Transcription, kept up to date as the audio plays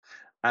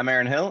I'm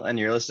Aaron Hill, and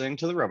you're listening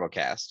to the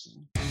RoboCast.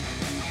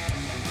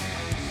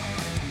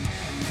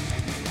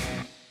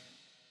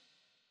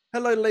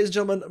 Hello, ladies and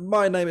gentlemen.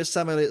 My name is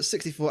Sam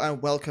Elliott64, and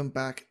welcome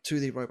back to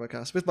the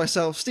RoboCast with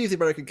myself, Steve the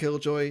American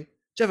Killjoy,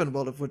 Jevon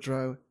Wald of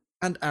Woodrow,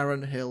 and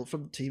Aren Hill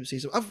from Team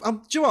Season.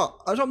 Do you know what?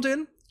 I'm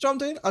doing? Do you know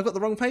what I'm doing? I've got the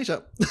wrong page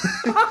up.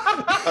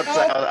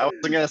 I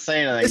wasn't going to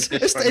say anything.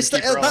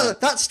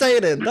 That's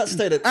staying in. That's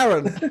staying in.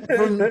 Aren,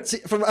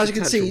 from as you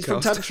can see,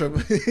 from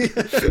Tantrum.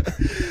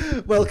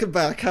 Welcome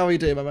back. How are you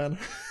doing, my man?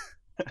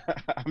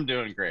 I'm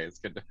doing great. It's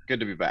good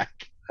to be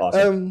back.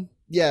 Awesome.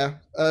 Yeah.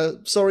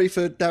 Sorry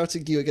for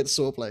doubting you against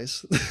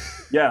Sawplays.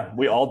 Yeah,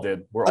 we all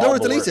did. I don't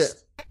want to delete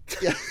it.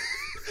 Yeah.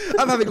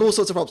 I'm having all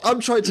sorts of problems. I'm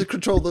trying to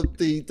control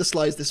the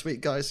slides this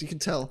week, guys. You can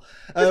tell.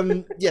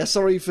 Yeah,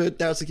 sorry for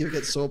doubting you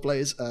against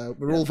Sawplays.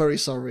 We're all very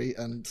sorry,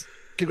 and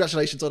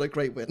congratulations on a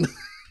great win.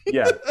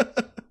 Yeah.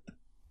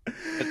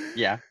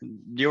 Yeah,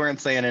 you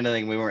weren't saying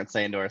anything we weren't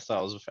saying to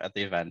ourselves at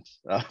the event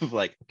of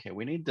like, okay,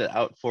 we need to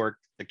outfork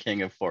the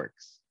king of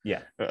forks.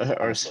 Yeah.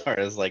 Or as far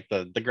as like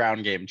the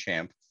ground game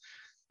champ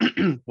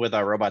with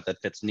a robot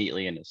that fits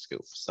neatly in his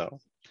scoop. So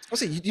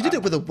also, you did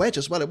it with a wedge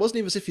as well. It wasn't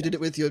even as if you did it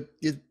with your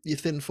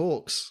thin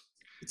forks.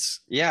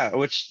 Yeah,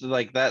 which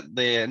like that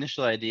the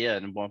initial idea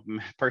and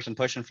one person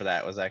pushing for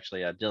that was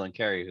actually Dylan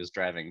Carey, who's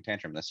driving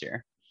Tantrum this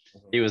year.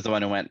 Mm-hmm. He was the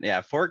one who went,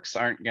 yeah, forks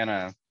aren't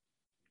gonna,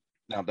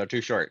 no, they're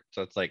too short.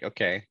 So it's like,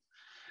 okay,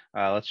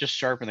 let's just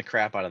sharpen the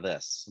crap out of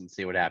this and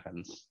see what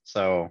happens.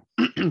 So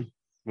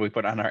we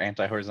put on our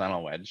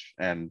anti-horizontal wedge,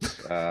 and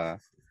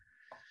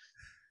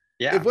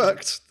yeah, it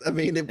worked. I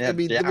mean, I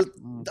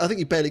think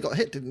you barely got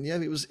hit, didn't you?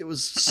 It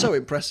was so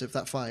impressive,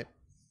 that fight.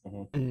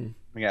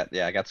 Mm-hmm.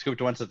 I got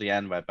scooped once at the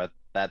end, but at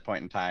that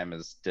point in time,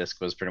 his disc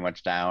was pretty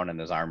much down and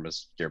his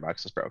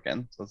gearbox was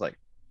broken. So it's like,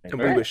 and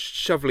we were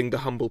shoveling the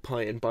humble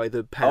pie in by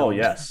the pound. Oh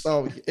yes.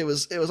 Oh, it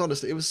was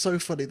honestly, it was so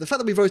funny. The fact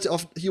that we wrote it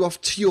you off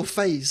to your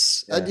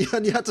face, yeah.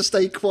 and you had to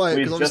stay quiet.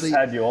 We just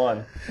had you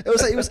on.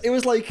 It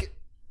was like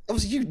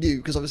obviously you knew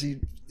because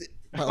obviously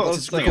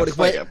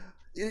recording.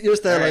 You're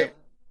just there right.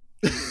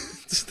 Like.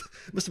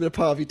 Must have been a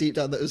part of you deep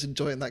down that was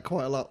enjoying that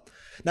quite a lot.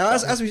 Now,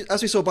 as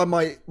we saw by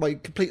my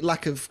complete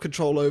lack of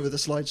control over the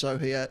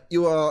slideshow here,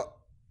 you are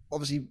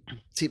obviously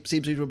Team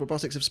Zero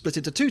Robotics have split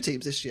into two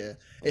teams this year.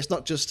 It's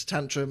not just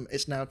Tantrum;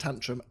 it's now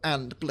Tantrum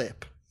and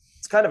Blip.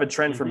 It's kind of a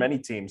trend for many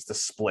teams to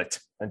split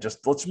and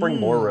just let's bring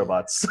more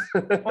robots.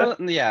 Well,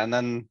 yeah, and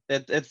then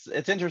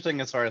it's interesting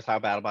as far as how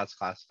BattleBots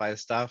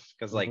classifies stuff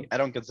because like I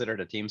don't consider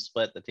it a team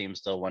split. The team's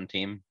still one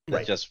team. It's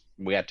right. Just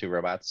we had two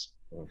robots.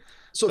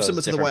 Sort of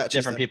similar to the Wyattches.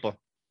 Different people.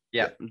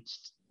 Yeah.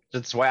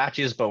 It's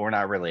Wyattches, but we're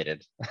not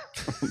related.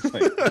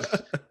 Like,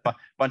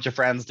 bunch of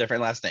friends,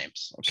 different last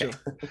names. Okay.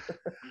 Sure.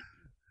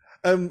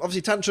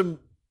 Obviously, Tantrum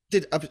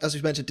did, as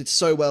we mentioned, did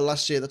so well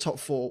last year, the top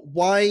four.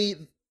 Why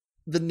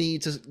the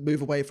need to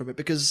move away from it?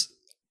 Because,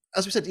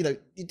 as we said, you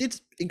did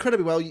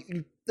incredibly well.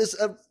 There's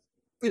a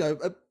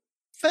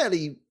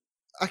fairly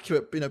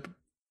accurate,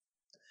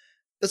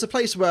 there's a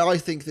place where I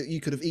think that you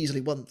could have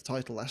easily won the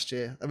title last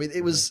year. I mean,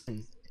 it was.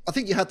 I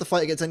think you had the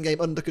fight against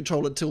Endgame under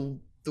control until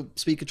the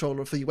speed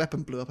controller for your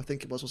weapon blew up, I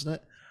think it was, wasn't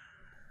it?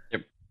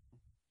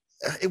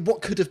 Yep.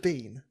 What could have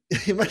been?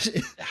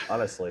 Imagine.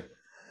 Honestly.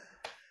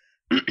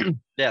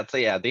 Yeah, so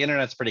yeah, the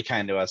internet's pretty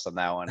kind to us on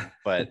that one,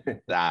 but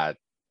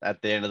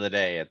at the end of the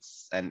day,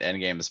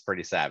 Endgame is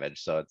pretty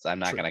savage. So I'm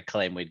not going to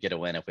claim we'd get a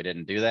win if we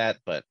didn't do that,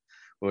 but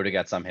we would have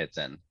got some hits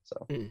in.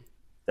 So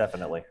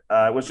definitely,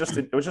 it was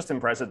just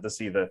impressive to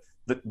see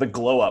the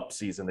glow up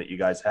season that you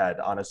guys had,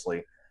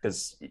 honestly,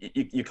 because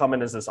you come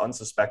in as this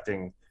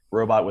unsuspecting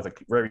robot with a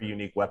very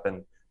unique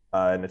weapon,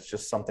 and it's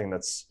just something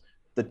that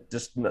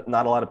just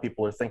not a lot of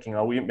people are thinking,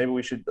 maybe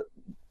we should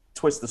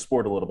twist the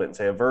sport a little bit and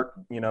say avert,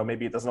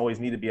 maybe it doesn't always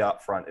need to be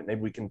out front, and maybe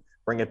we can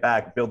bring it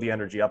back, build the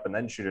energy up, and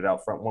then shoot it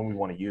out front when we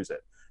want to use it.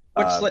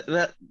 Which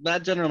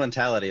that general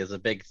mentality is a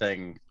big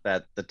thing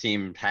that the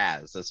team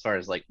has, as far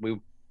as like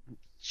we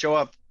show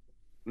up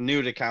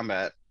new to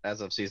combat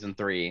as of season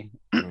 3,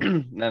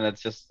 and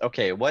it's just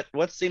okay, what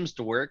seems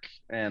to work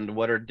and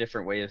what are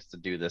different ways to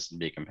do this and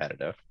be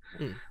competitive.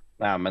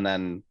 And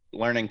then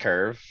learning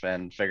curve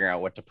and figuring out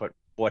what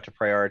to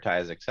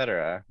prioritize,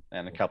 etc.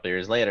 And a couple of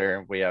years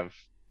later, we have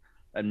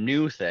a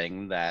new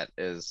thing that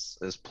is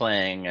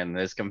playing and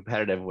is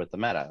competitive with the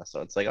meta.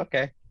 So it's like,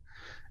 okay.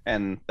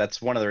 And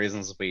that's one of the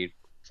reasons we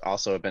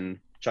also have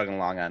been chugging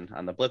along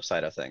on the Blip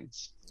side of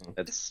things.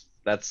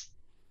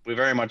 We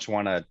very much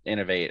want to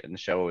innovate and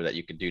show that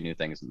you could do new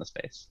things in the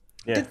space.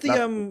 Yeah, did the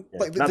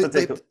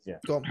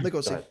go on, go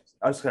ahead.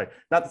 I was sorry,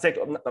 not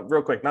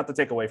to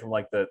take away from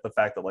like the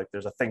fact that like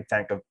there's a think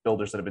tank of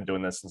builders that have been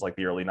doing this since like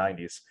the early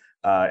 90s,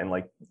 and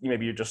like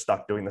maybe you're just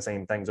stuck doing the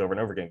same things over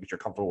and over again because you're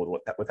comfortable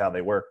with how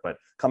they work, but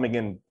coming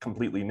in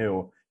completely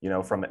new,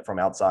 from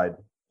outside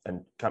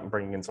and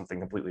bringing in something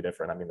completely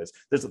different. I mean,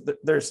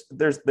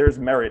 there's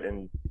merit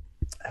in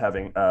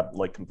having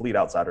like complete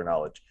outsider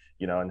knowledge,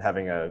 and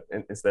having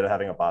instead of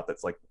having a bot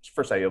that's like,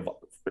 for say,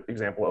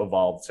 example,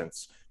 evolved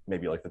since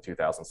maybe like the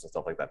 2000s and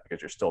stuff like that,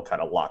 because you're still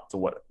kind of locked to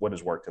what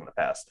has worked in the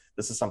past.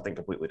 This is something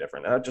completely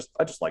different, and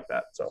I just like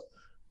that. So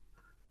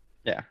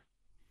yeah.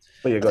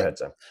 But yeah, go ahead,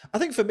 Sam. I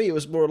think for me it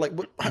was more like,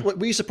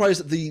 were you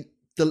surprised at the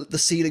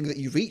ceiling that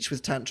you reached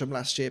with Tantrum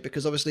last year?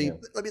 Because obviously,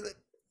 I mean,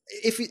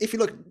 if you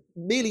look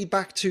merely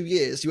back 2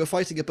 years, you were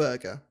fighting a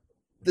burger.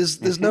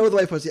 There's no other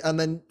way to put it. And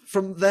then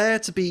from there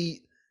to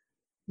be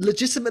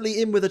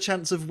legitimately in with a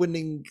chance of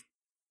winning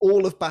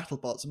all of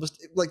BattleBots,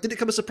 did it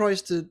come as a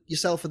surprise to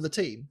yourself and the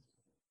team?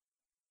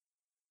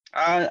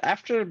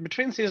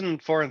 Between season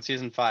 4 and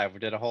season 5, we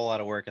did a whole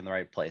lot of work in the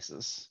right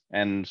places,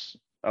 and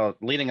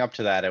leading up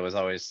to that, it was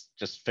always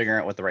just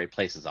figuring out what the right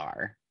places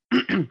are.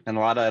 And a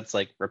lot of that's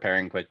like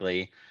repairing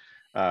quickly,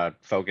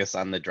 focus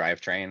on the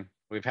drivetrain.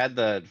 We've had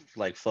the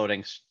like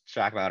floating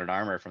shock mounted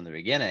armor from the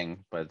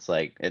beginning, but it's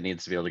like it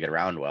needs to be able to get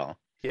around well.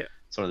 Yeah.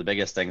 So one of the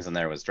biggest things in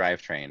there was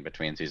drivetrain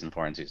between season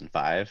 4 and season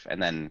 5, and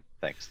then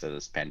thanks to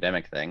this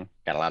pandemic thing,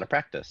 got a lot of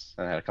practice.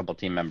 I had a couple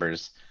team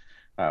members,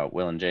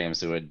 Will and James,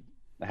 who would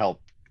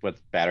help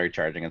with battery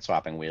charging and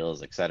swapping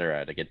wheels,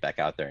 etc., to get back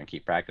out there and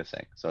keep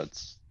practicing. So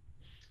it's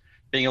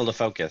being able to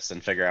focus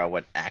and figure out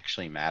what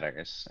actually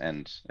matters.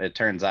 And it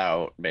turns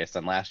out, based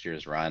on last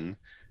year's run,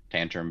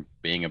 Tantrum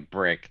being a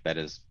brick that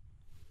has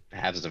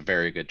a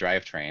very good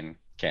drivetrain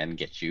can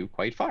get you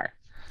quite far.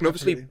 And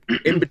obviously,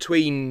 in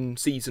between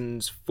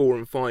seasons 4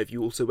 and 5,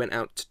 you also went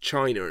out to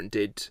China and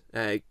did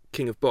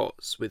King of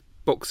Bots with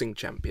Boxing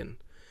Champion.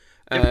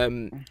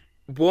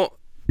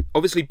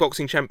 Obviously,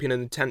 Boxing Champion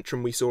and the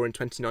Tantrum we saw in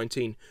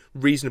 2019,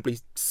 reasonably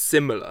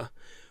similar.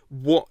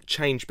 What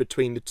changed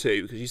between the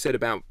two? Because you said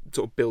about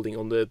sort of building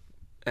on the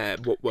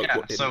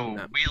what did so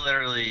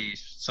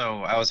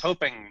I was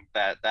hoping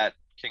that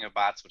King of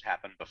Bots would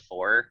happen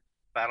before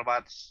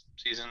BattleBots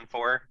season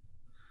 4,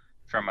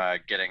 from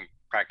getting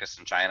practice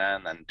in China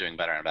and then doing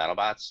better on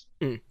BattleBots.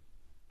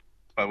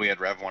 But we had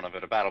Rev 1 of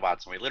it at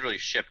BattleBots, and we literally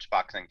shipped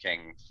Boxing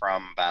King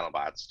from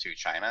BattleBots to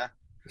China,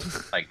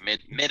 like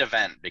mid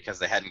event, because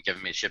they hadn't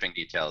given me shipping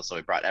details. So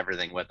we brought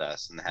everything with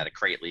us and had a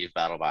crate leave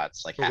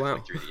BattleBots like halfway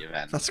through the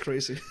event. That's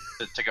crazy.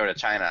 To go to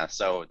China.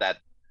 So that,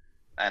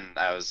 and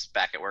I was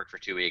back at work for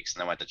 2 weeks,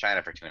 and then went to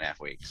China for 2.5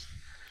 weeks,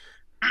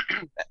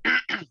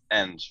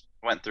 and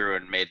went through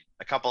and made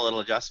a couple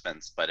little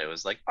adjustments. But it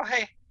was like, oh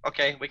hey,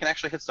 okay, we can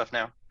actually hit stuff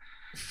now.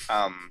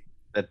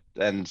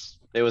 And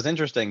it was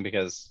interesting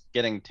because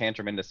getting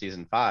Tantrum into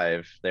season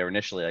 5, they were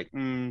initially like,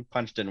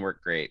 punch didn't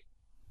work great.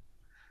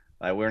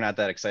 We're not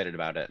that excited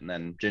about it. And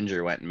then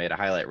Ginger went and made a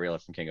highlight reel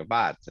from King of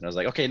Bots, and I was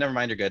like, okay, never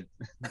mind, you're good.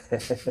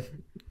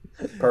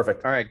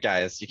 Perfect. All right,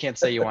 guys, you can't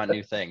say you want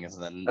new things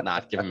and then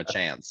not give them a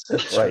chance.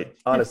 Right,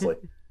 honestly.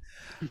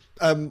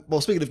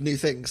 Well, speaking of new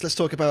things, let's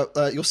talk about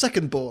your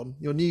second born,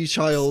 your new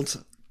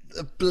child,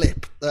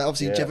 Blip.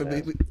 Obviously, Yeah,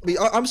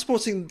 Jevon. I'm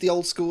supporting the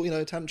old school,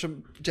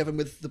 Tantrum, Jevon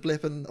with the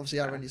Blip, and obviously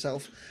Aren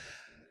yourself.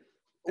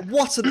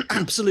 What an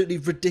absolutely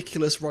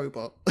ridiculous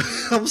robot!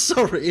 I'm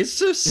sorry, it's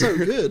just so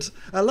good.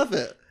 I love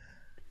it.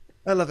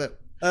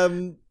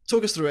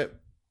 Talk us through it.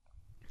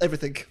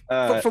 Everything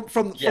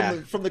from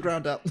the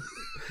ground up.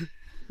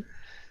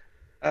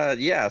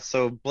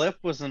 So Blip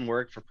was in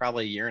work for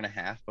probably 1.5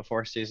 years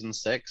before season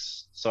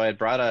 6. So I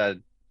brought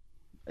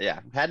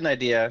had an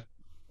idea,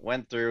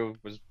 went through,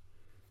 was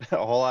a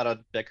whole lot of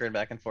bickering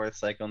back and forth,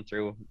 cycling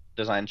through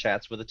design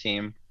chats with the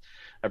team.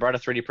 I brought a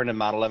 3D printed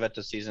model of it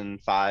to season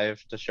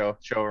 5 to show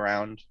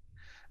around,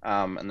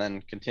 and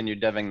then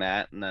continued deving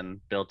that, and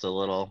then built a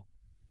little.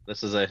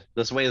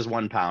 This weighs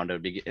 1 pound.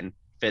 It would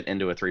fit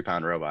into a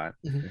 3-pound robot.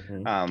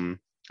 Mm-hmm.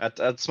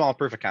 A small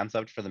proof of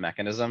concept for the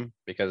mechanism,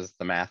 because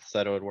the math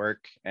said it would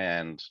work,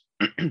 and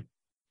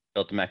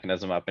built the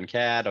mechanism up in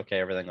CAD. Okay,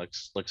 everything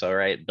looks all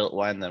right. Built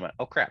one, then went,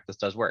 oh crap, this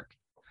does work.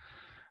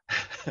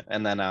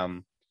 And then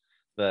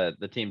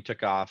the team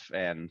took off,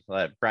 and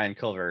let Brian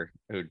Culver,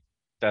 who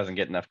doesn't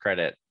get enough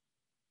credit,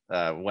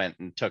 went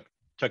and took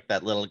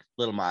that little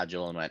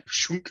module and went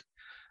shunk,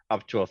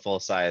 up to a full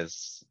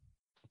size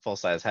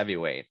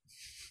heavyweight.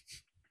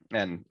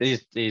 And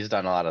he's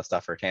done a lot of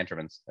stuff for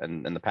Tantrum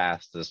and in the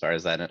past, as far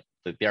as that,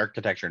 the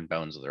architecture and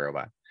bones of the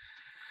robot.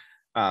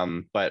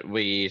 But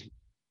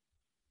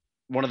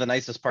one of the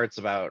nicest parts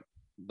about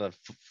the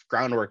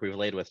groundwork we've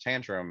laid with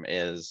Tantrum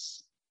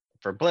is,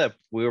 for Blip,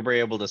 we were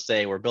able to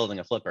say we're building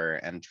a flipper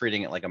and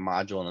treating it like a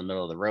module in the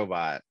middle of the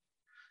robot,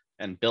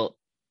 and built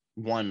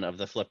one of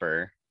the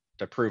flipper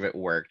to prove it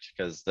worked,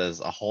 because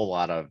there's a whole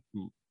lot of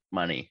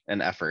money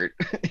and effort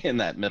in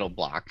that middle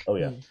block. Oh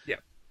yeah.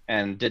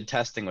 And did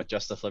testing with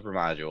just the flipper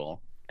module,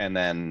 and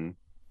then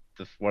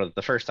the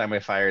first time we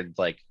fired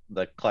like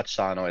the clutch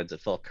solenoids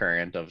at full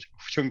current of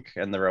chunk,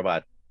 and the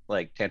robot,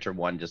 like Tantrum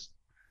 1, just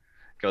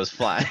goes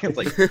flying. It's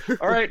like,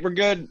 all right, we're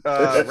good.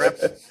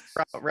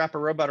 Wrap a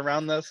robot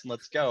around this and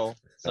let's go.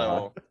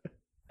 So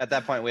at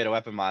that point we had a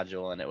weapon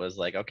module, and it was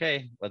like,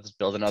 okay, let's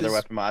build another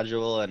weapon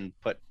module and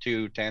put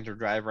 2 Tantrum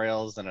drive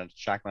rails and a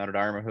shock mounted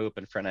armor hoop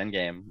and front end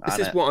game. This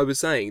is what I was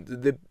saying.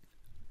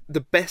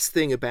 The best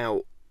thing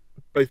about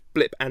both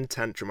Blip and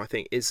Tantrum, I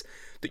think, is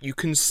that you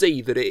can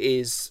see that it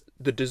is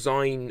the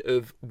design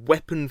of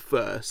weapon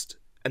first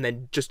and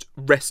then just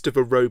rest of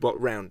a robot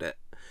round it.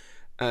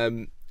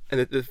 And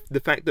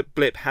the fact that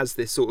Blip has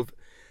this sort of,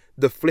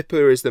 the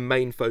flipper is the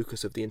main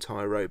focus of the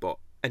entire robot,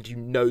 and you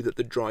know that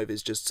the drive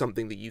is just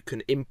something that you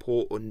can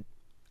import and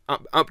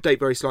update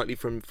very slightly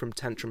from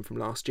Tantrum from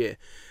last year,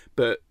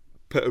 but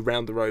put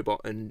around the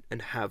robot and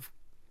have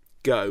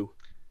go.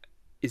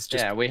 Is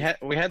just we had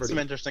some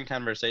interesting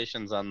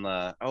conversations on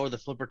the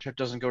flipper tip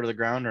doesn't go to the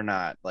ground or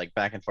not, like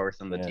back and forth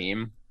in the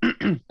team.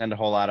 And a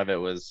whole lot of it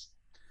was,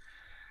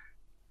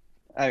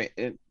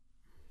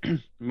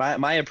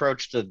 my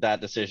approach to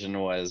that decision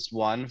was,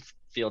 one,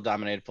 field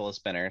dominated full of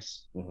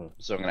spinners.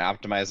 So I'm going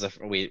to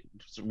optimize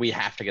we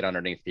have to get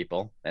underneath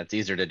people. It's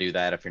easier to do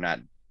that if you're not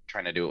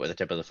trying to do it with the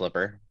tip of the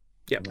flipper.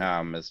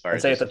 As far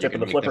as say if the tip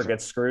of the flipper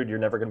gets screwed, you're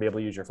never going to be able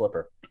to use your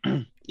flipper.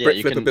 You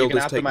can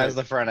optimize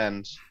the front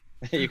end.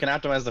 You can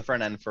optimize the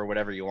front end for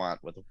whatever you want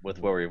with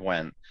where we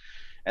went.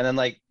 And then,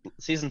 like,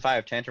 season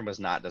 5, Tantrum was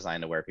not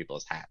designed to wear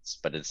people's hats,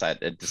 but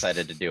it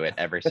decided to do it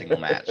every single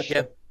match.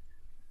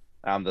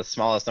 The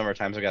smallest number of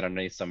times we got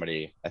underneath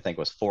somebody, I think,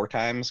 was 4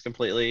 times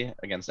completely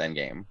against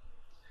Endgame.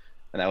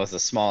 And that was the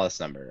smallest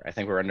number. I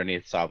think we were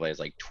underneath Sawblaze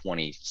like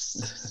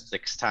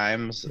 26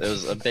 times. It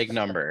was a big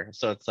number.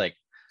 So it's like,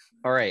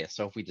 all right,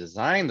 so if we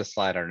design the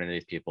slide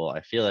underneath people,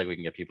 I feel like we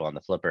can get people on the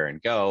flipper and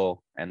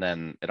go. And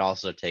then it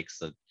also takes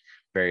the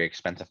very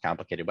expensive,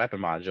 complicated weapon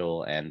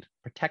module and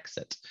protects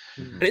it.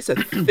 And it's a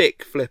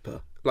thick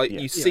flipper. Like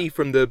you see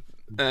from the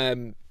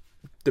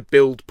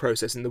build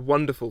process in the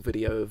wonderful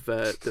video of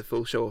the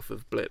full show off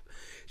of Blip.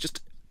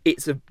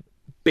 It's a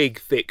big,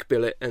 thick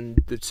billet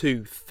and the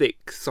 2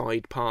 thick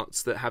side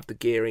parts that have the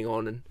gearing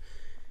on. And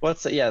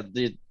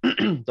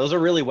those are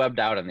really webbed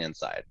out on the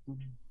inside.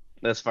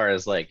 As far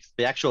as like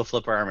the actual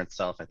flipper arm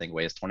itself, I think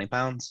weighs 20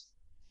 pounds.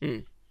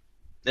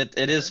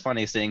 It is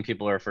funny seeing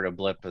people refer to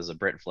Blip as a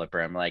Brit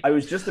flipper. I'm like, I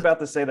was just about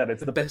to say that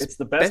it's the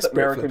best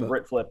American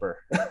Brit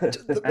flipper.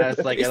 It's the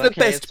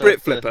best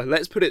Brit flipper.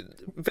 Let's put it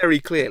very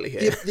clearly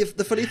here.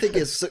 The funny thing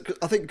is,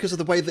 I think because of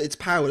the way that it's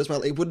powered as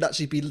well, it wouldn't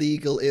actually be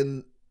legal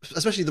in,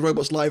 especially the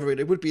Robots live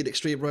arena. It would be in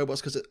Extreme Robots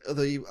because I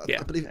believe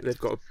they've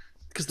got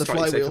the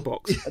flywheel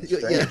box.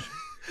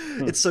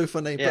 It's so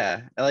funny.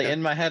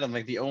 In my head, I'm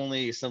like, the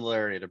only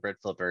similarity to Brit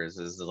flippers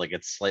is like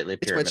it's slightly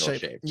pyramidal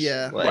shaped.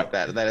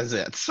 That is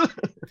it.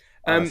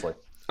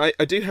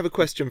 I do have a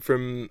question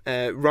from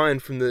Ryan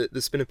from the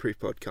Spinnerproof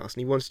podcast, and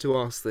he wanted to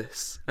ask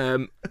this.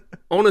 On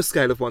a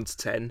scale of 1 to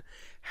 10,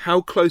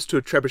 how close to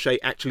a trebuchet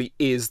actually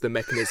is the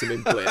mechanism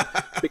in Blip?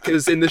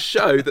 Because in the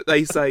show that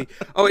they say,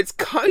 it's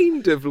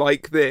kind of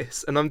like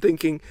this, and I'm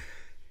thinking,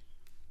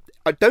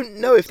 I don't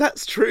know if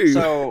that's true.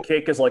 So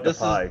cake is like a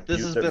pie.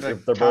 They're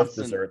both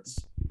desserts.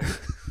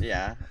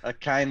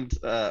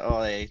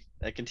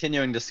 A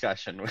continuing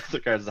discussion with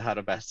regards to how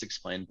to best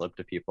explain Blip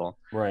to people.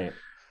 Right.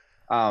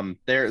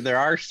 There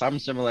are some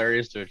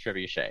similarities to a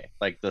trebuchet.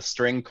 Like the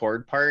string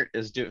cord part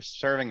is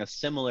serving a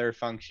similar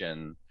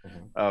function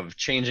of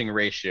changing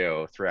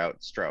ratio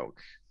throughout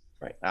stroke.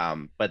 Right.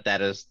 But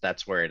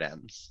that's where it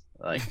ends.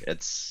 Like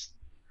it's,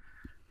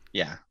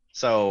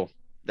 So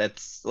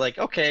that's like,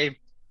 okay,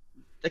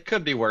 it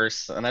could be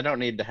worse, and I don't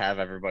need to have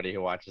everybody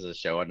who watches the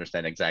show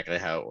understand exactly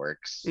how it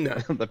works. No.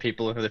 the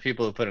people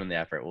who put in the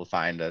effort will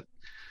find it.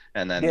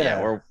 And then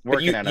we're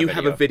working on a video. You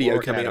have a video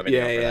coming up.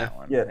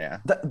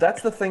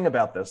 That's the thing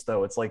about this,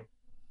 though. It's like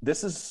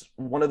this is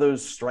one of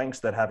those strengths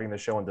that having the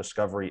show on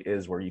Discovery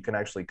is, where you can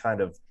actually kind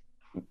of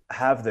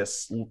have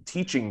this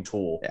teaching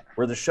tool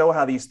where to show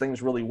how these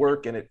things really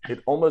work, and it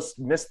almost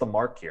missed the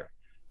mark here,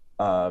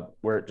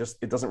 where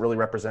it doesn't really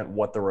represent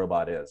what the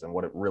robot is and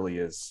what it really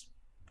is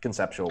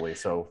conceptually.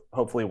 So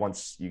hopefully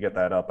once you get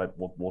that up,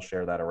 we'll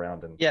share that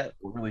around and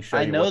we'll really show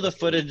you. I know the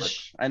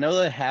footage. I know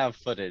they have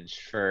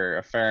footage for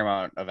a fair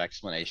amount of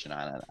explanation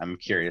on it. I'm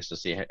curious to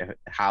see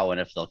how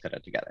and if they'll cut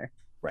it together.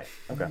 Right.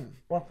 Okay.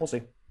 Well, we'll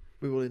see.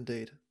 We will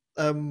indeed.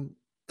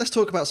 Let's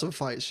talk about some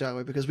fights, shall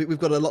we? Because we've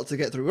got a lot to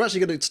get through. We're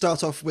actually going to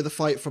start off with a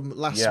fight from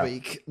last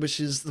week, which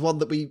is the one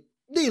that we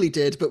nearly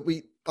did, but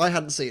I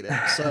hadn't seen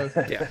it, so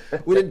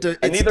we didn't do it.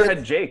 And neither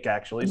had Jake,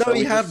 actually. No, so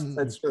he hadn't.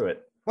 Said, screw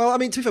it. Well, I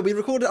mean, to be fair, we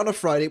recorded it on a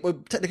Friday. Well,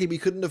 technically, we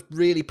couldn't have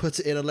really put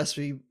it in unless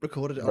we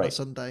recorded it on a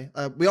Sunday.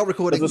 We are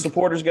recording. The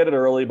supporters get it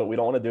early, but we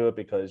don't want to do it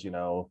because it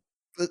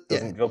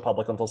doesn't go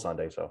public until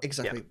Sunday. So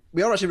exactly,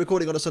 we are actually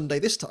recording on a Sunday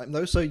this time,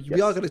 though. So we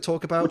are going to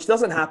talk about, which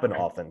doesn't happen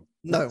often.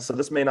 No, so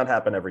this may not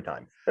happen every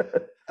time.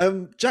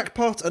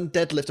 Jackpot and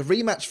Deadlift, a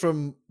rematch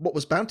from what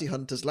was Bounty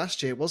Hunters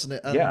last year, wasn't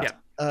it?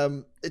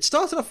 It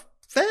started off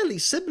fairly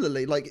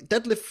similarly. Like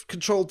Deadlift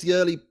controlled the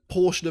early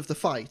portion of the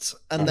fight,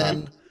 and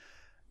then,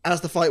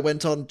 as the fight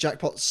went on,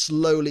 Jackpot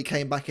slowly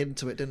came back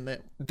into it, didn't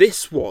it?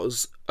 This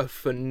was a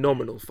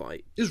phenomenal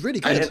fight. It was really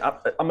good. And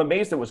I'm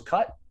amazed it was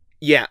cut.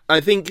 Yeah,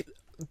 I think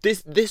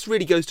this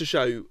really goes to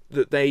show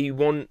that they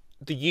want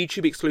the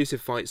YouTube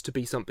exclusive fights to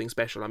be something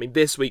special. I mean,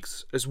 this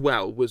week's as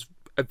well was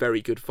a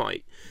very good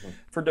fight.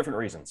 For different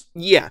reasons.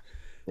 Yeah.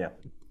 Yeah.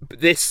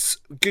 But this,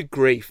 good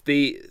grief,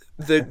 the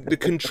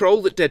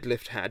control that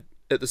Deadlift had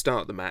at the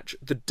start of the match,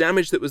 the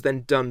damage that was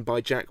then done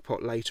by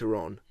Jackpot later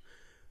on,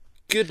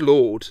 Good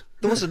lord.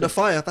 There wasn't enough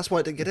fire. That's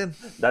why it didn't get in.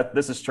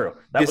 This is true.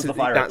 That was the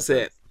fire. That's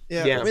it.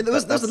 Yeah. I mean, there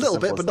was a little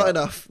bit, but not stuff.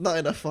 enough. Not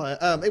enough fire.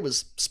 It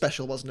was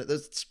special, wasn't it?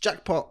 There's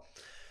Jackpot.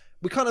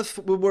 We kind of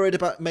were worried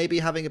about maybe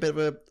having a bit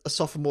of a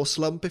sophomore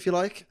slump, if you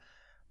like.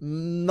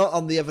 Not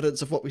on the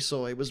evidence of what we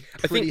saw. It was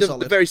pretty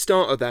solid. The very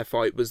start of their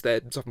fight was their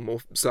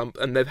sophomore slump,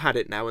 and they've had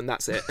it now, and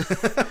that's it.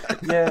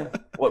 Yeah.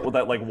 What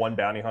that like one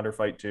bounty hunter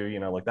fight too? You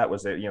know, like that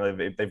was it. You know,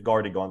 they've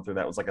already gone through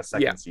that. It was like a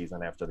second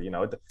season after the. You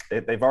know,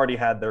 they've already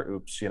had their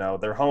oops. You know,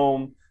 they're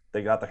home.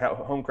 They got the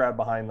home crowd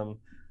behind them.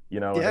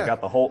 You know, and they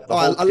got the whole.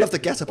 I love the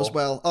getup as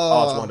well.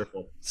 Oh, it's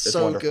wonderful. It's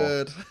so wonderful.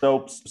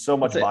 good. So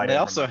much. They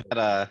also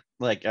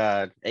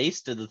had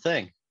Ace did the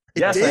thing.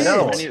 Yes, did. I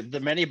know.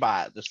 The mini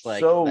bot, just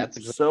like that's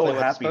exactly so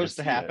what's happy supposed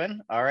to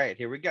happen. All right,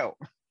 here we go.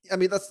 I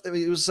mean,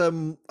 it was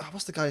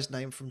what's the guy's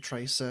name from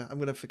Tracer? I'm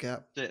gonna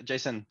forget.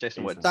 Jason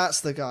Woods.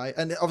 That's the guy,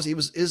 and obviously it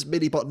was his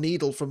minibot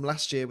Needle from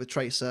last year with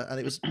Tracer, and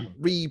it was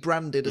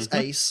rebranded as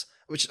Ace,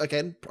 which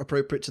again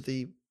appropriate to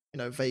the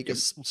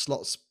Vegas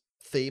slots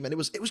theme, and it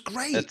was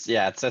great.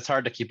 It's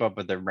hard to keep up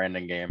with their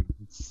branding game.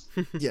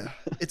 Yeah,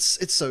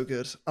 it's so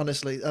good.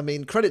 Honestly, I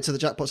mean, credit to the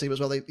Jackpot team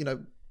as well.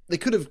 They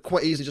could have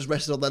quite easily just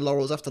rested on their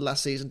laurels after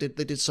last season. They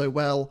did so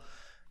well.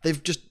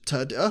 They've just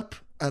turned it up,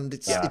 and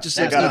it just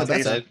seems even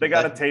better. They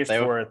got a taste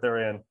for it.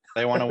 They're in.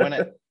 They want to win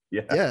it.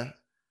 Yeah,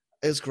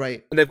 it was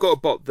great. And they've got a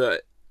bot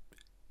that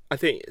I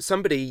think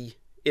somebody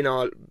in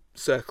our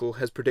circle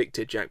has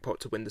predicted Jackpot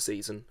to win the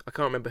season. I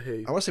can't remember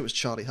who. I want to say it was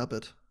Charlie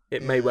Hubbard.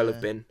 It may well have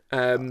been.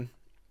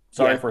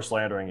 Sorry for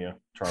slandering you,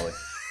 Charlie.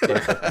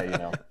 It's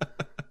okay,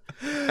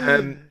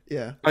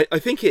 Yeah, I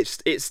think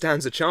it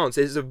stands a chance.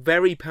 It's a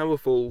very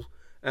powerful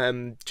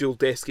dual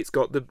disc. It's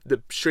got the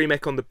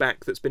Shremek on the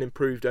back that's been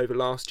improved over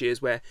last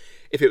year's, where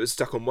if it was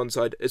stuck on one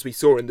side, as we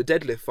saw in the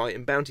deadlift fight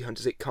in Bounty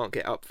Hunters, it can't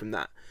get up from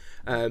that.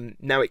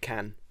 Now it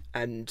can,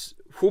 and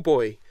oh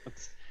boy.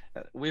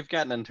 We've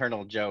got an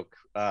internal joke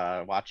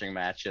watching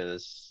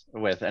matches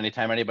with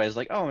anytime anybody's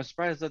like, oh, I'm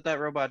surprised that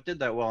robot did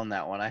that well in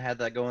that one. I had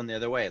that going the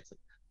other way. It's like,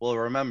 well,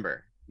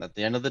 remember, at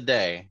the end of the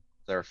day,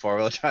 they're a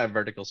four-wheel drive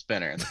vertical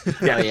spinner.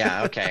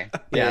 Yeah, okay.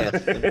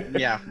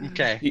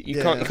 Okay.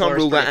 You can't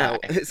rule that out.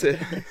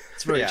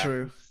 It's very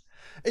true.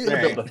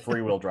 Build a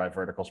three-wheel drive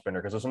vertical spinner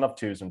because there's enough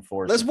 2s and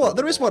 4s.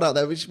 There is one out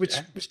there which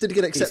did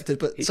get accepted,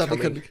 but sadly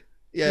couldn't.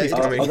 Yeah,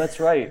 oh, that's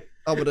right.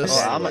 Ominous.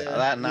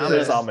 It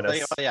is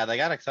ominous. They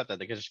got accepted.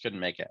 They just couldn't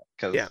make it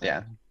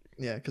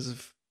because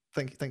of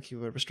thank you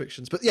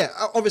restrictions. But yeah,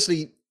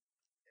 obviously,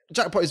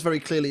 Jackpot is very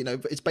clearly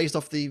it's based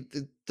off the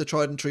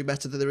tried and true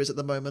meta that there is at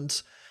the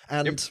moment,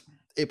 and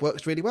it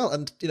works really well.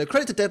 And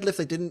credit to Deadlift,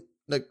 they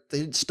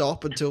didn't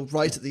stop until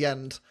right at the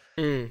end.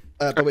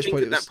 By which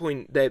point that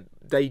point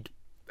they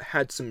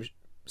had some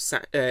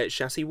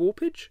chassis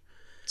warpage.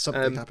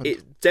 Something happened.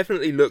 It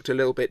definitely looked a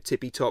little bit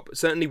tippy top.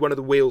 Certainly one of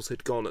the wheels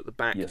had gone at the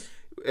back. Yes.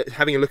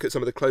 Having a look at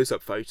some of the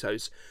close-up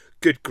photos,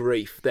 good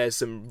grief, there's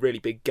some really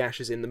big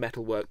gashes in the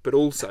metalwork, but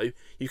also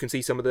you can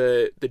see some of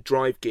the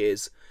drive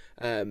gears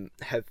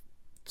have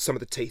some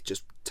of the teeth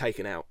just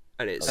taken out.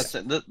 And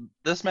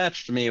this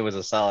match to me was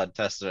a solid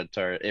testament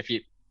to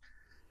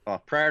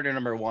prior to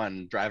number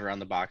one, drive around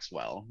the box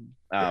well.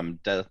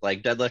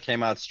 Deadlift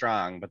came out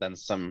strong, but then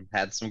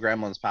had some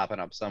gremlins popping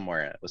up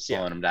somewhere. It was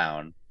slowing them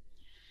down.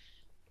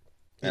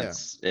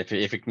 If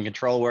you can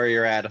control where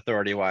you're at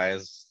authority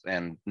wise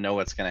and know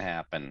what's going to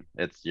happen,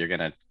 you're going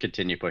to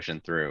continue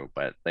pushing through.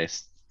 But they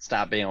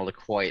stopped being able to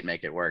quite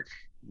make it work.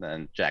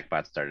 Then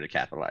Jackbot started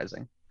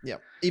capitalizing. Yeah,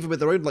 even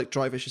with their own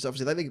drive issues,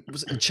 obviously. I think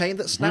was it a chain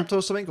that snapped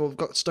or something, or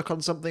got stuck on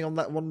something on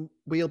that one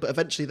wheel. But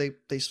eventually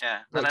they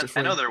And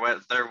I know their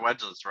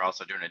wedges were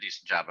also doing a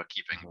decent job of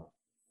keeping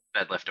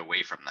Deadlift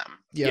away from them.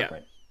 Yeah.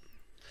 Right.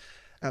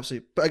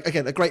 Absolutely. But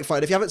again, a great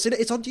fight. If you haven't seen it,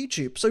 it's on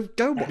YouTube, so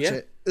go and watch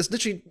it. It's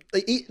literally,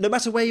 no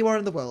matter where you are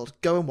in the world,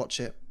 go and watch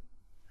it.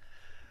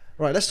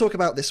 Right, let's talk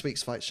about this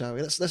week's fight, shall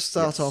we? Let's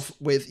start off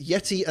with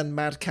Yeti and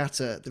Mad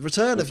Catter. The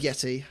return of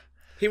Yeti.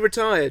 He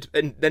retired,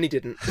 and then he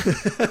didn't.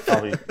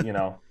 Probably,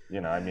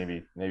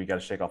 maybe you got to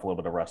shake off a little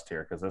bit of rust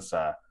here because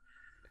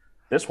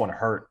this one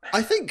hurt.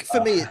 I think for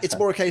me, it's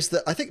more a case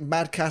that I think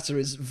Mad Catter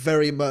is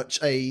very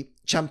much a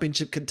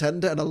championship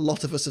contender, and a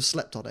lot of us have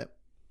slept on it.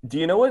 Do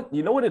you know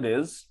what it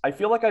is? I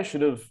feel like I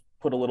should have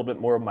put a little bit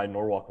more of my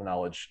Norwalk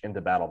knowledge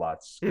into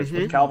BattleBots because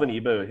with Calvin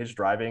Eba, his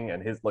driving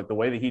and his the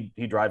way that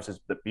he drives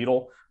the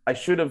Beetle, I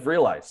should have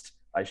realized.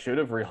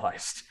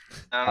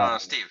 No,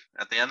 Steve.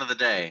 At the end of the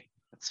day,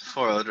 it's a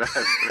four-wheel drive.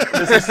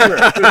 This is true.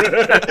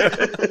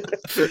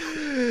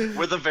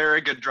 With a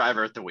very good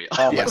driver at the wheel.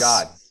 Oh my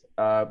god.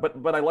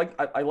 But I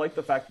like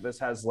the fact that this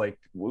has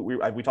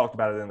we talked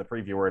about it in the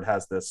preview where it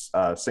has this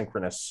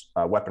synchronous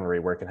weaponry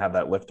where it can have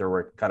that lifter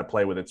where it can kind of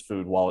play with its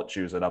food while it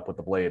chews it up with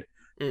the blade.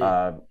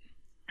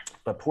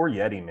 But poor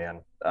Yeti,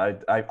 man,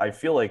 I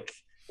feel like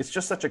it's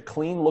just such a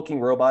clean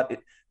looking robot.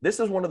 This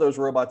is one of those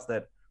robots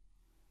that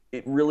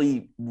it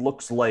really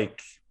looks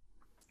like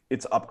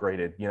it's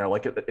upgraded.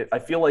 I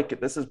feel like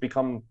this has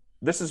become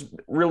this is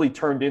really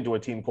turned into a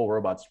Team Cool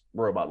Robots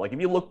robot. Like if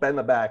you look in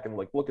the back and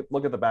like look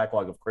at the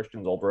backlog of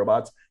Christian's old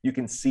robots, you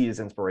can see his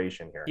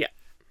inspiration here. Yeah.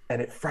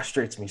 And it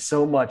frustrates me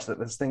so much that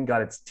this thing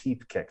got its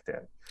teeth kicked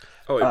in.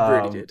 Oh, it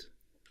really did.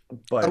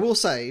 But I will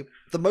say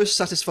the most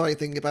satisfying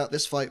thing about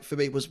this fight for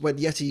me was when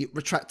Yeti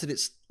retracted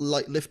its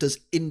light lifters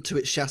into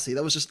its chassis.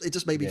 It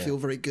just made me feel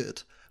very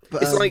good.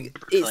 But It's like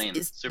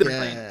it's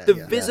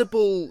the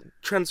visible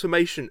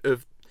transformation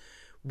of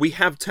we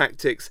have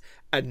tactics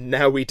and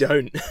now we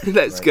don't.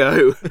 Let's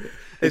go.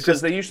 It's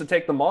because they used to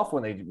take them off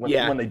when they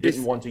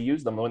didn't want to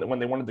use them, when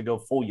they wanted to go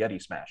full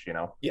Yeti smash, you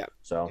know. Yeah.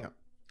 So,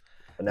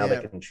 and now they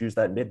can choose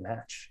that mid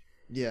match.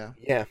 Yeah.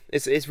 Yeah.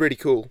 It's really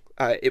cool.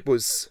 It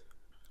was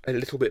a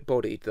little bit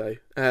bodied though.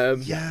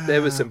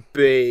 There were some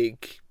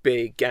big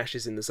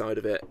gashes in the side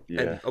of it,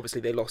 and obviously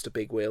they lost a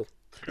big wheel.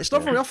 It's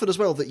not very often as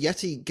well that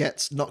Yeti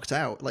gets knocked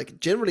out. Like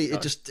generally,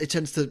 it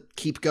tends to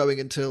keep going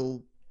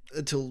until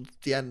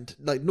the end.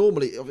 Like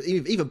normally,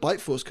 even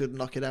Bite Force could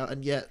knock it out,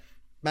 and yet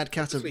Mad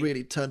Cat have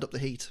really turned up the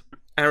heat.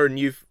 Aren,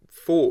 you've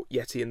fought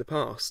Yeti in the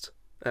past.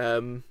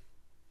 Yeah,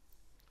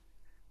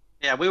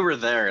 we were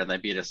there and they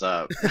beat us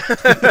up.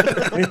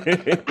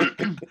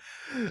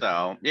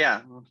 So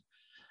yeah.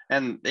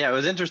 And yeah, it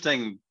was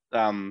interesting.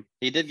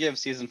 He did give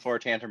season 4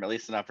 Tantrum at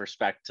least enough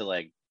respect to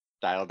like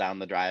dial down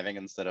the driving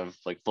instead of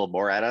like full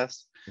bore at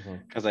us,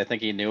 because I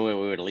think he knew we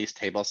would at least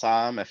table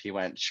saw him if he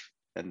went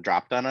and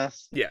dropped on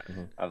us. Yeah,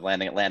 of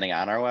landing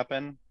on our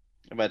weapon.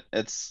 But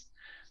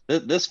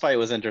this fight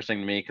was interesting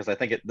to me because I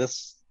think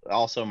this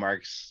also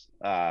marks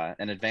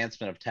an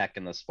advancement of tech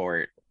in the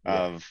sport.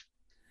 Of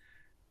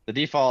the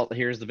default,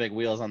 here's the big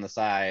wheels on the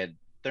side.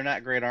 They're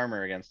not great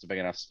armor against a big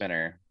enough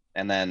spinner.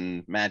 And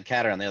then Mad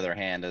Catter, on the other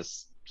hand,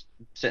 is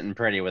sitting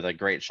pretty with a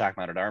great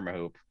shock-mounted armor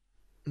hoop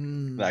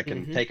that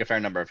can take a fair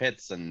number of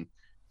hits and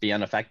be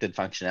unaffected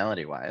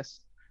functionality-wise.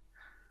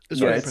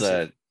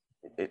 The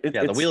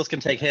wheels can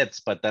take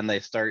hits, but then they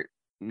start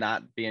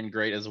not being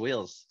great as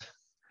wheels.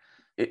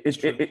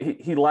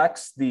 He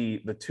lacks the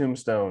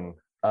tombstone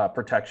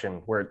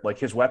protection, where like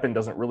his weapon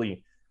doesn't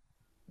really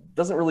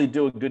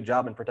do a good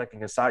job in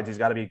protecting his sides.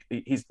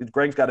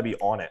 Greg's got to be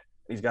on it.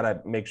 He's got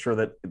to make sure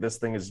that this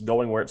thing is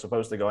going where it's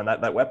supposed to go, and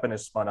that weapon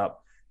is spun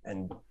up.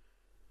 And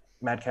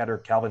Mad Cat or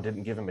Calvin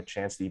didn't give him a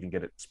chance to even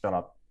get it spun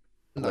up,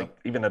 like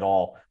even at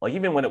all. Like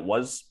even when it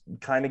was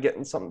kind of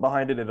getting something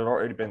behind it, it had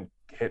already been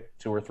hit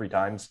 2 or 3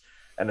 times,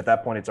 and at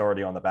that point, it's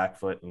already on the back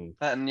foot. And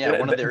then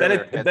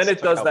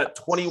it does that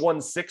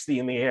 2160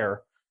 in the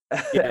air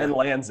and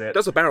lands it. It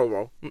does a barrel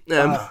roll.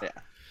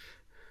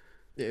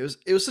 It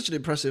was such an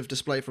impressive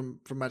display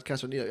from Mad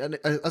Cat, and and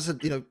as I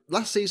said,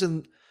 last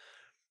season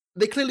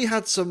they clearly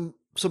had some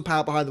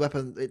power behind the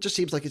weapon. It just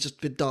seems like it's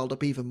just been dialed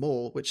up even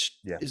more, which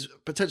is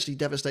potentially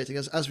devastating.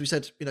 As we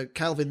said,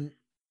 Calvin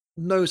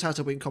knows how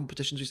to win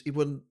competitions. He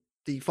won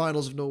the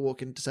finals of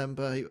Norwalk in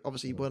December. He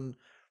obviously won.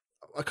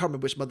 I can't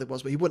remember which month it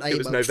was, but he won It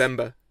was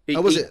November.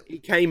 Was it? He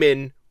came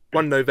in,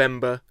 won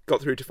November, got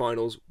through to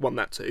finals, won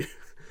that too.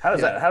 How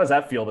does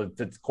that feel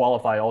to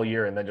qualify all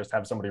year and then just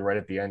have somebody right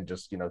at the end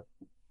just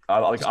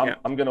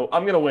I'm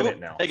gonna win it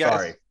now. Hey guys.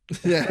 Sorry.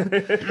 Yeah,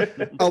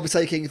 I'll be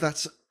taking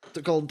that.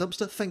 The golden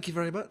dumpster. Thank you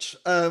very much.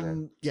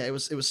 It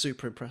was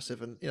super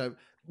impressive, and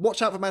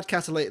watch out for Mad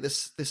Cat later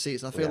this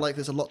season. I feel like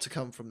there's a lot to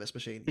come from this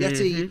machine.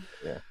 Yeti.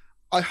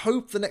 I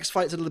hope the next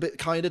fight's a little bit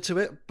kinder to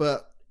it,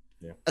 but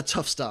a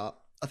tough start.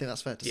 I think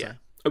that's fair to say.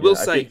 I will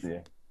say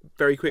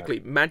very quickly,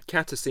 Mad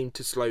Catter seemed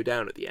to slow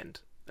down at the end,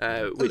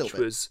 which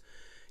was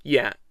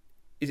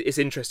it's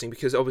interesting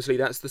because obviously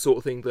that's the sort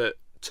of thing that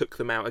took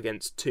them out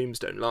against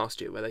Tombstone last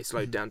year, where they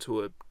slowed down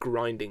to a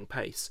grinding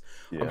pace.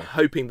 I'm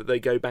hoping that they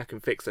go back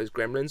and fix those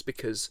gremlins,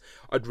 because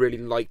I'd really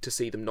like to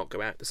see them not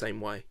go out the same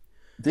way.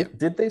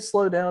 Did they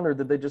slow down, or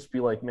did they just be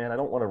like, man, I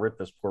don't want to rip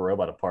this poor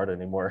robot apart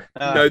anymore?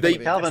 No,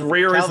 Calvin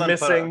is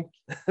missing.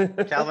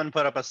 Calvin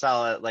put up a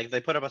solid,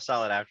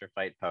 after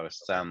fight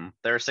post.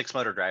 They're a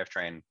 6-motor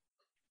drivetrain,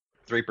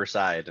 3 per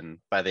side, and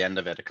by the end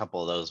of it, a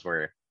couple of those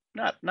were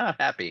not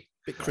happy.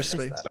 Bit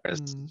crispy.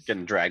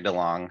 Getting dragged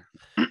along,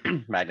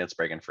 magnets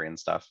breaking free and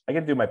stuff. I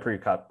can do my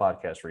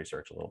pre-podcast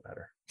research a little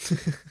better.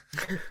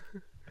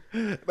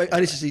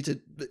 I just need to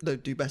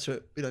do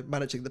better at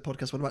managing the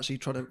podcast when I'm actually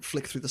trying to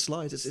flick through the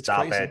slides. It's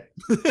Stop crazy.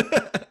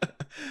 It.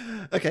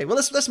 Okay, well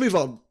let's move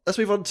on. Let's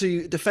move on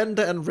to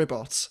Defender and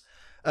Ribot.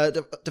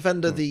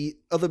 Defender, the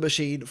other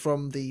machine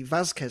from the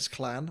Vasquez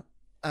clan,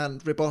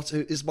 and Ribot,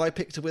 who is my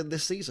pick to win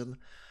this season.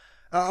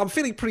 I'm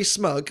feeling pretty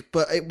smug,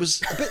 but it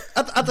was a bit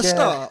at the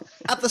start.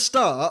 At the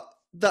start,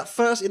 that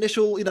first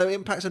initial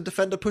impact on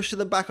Defender pushing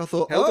them back. I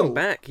thought, held them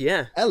back.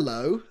 Yeah.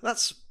 Hello,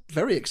 that's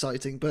very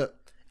exciting. But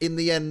in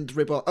the end,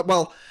 Ribot.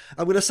 Well,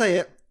 I'm going to say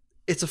it.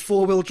 It's a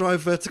 4-wheel drive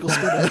vertical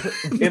spinner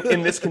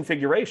in this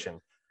configuration.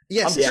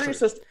 Yes,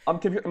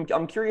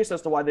 I'm curious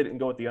as to why they didn't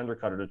go with the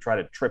undercutter to try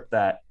to trip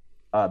that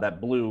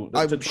blue.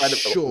 I'm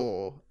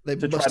sure they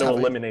to try to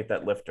eliminate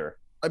that lifter.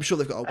 I'm sure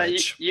they've got a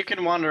wedge. You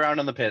can wander around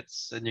in the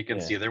pits and you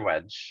can see their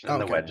wedge, and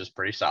the wedge is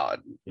pretty solid.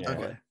 Yeah.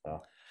 Okay.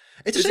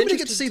 It's a shame we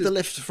get to see the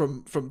lift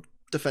from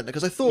Defender,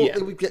 because I thought Yeah.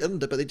 they would get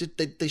under, but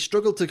they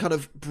struggled to kind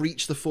of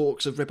breach the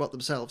forks of Ribot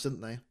themselves,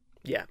 didn't they?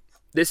 Yeah,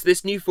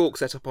 this new fork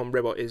setup on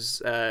Ribot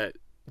is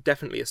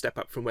definitely a step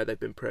up from where they've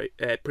been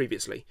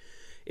previously.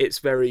 It's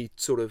very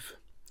they're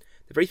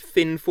very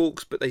thin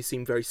forks, but they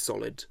seem very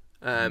solid.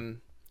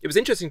 It was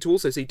interesting to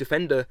also see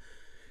Defender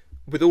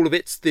with all of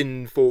its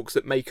thin forks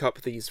that make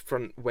up these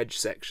front wedge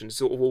sections,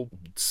 sort of all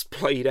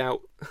splayed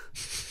out.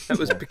 That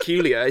was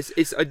peculiar.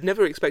 I'd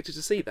never expected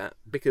to see that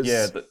because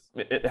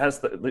it has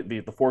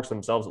the forks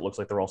themselves. It looks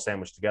like they're all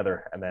sandwiched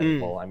together, and then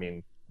well, I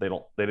mean, they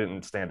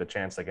didn't stand a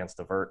chance against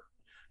the vert,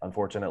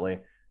 unfortunately.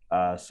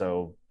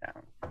 So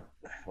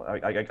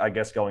I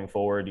guess going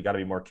forward, you got to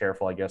be more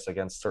careful, I guess,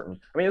 against certain.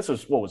 I mean, this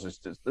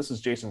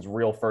is Jason's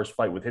real first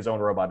fight with his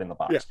own robot in the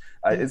box.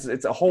 Yeah.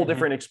 It's a whole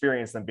different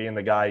experience than being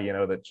the guy,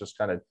 that's just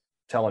kind of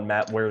telling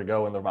Matt where to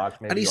go in the box,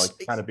 maybe like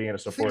kind of being a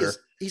supporter.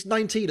 He's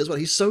 19 as well.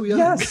 He's so young.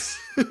 Yes.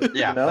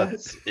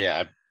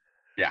 Yeah.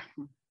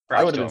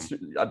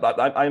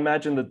 I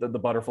imagine that the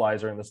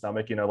butterflies are in the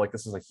stomach. Like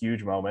this is a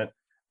huge moment.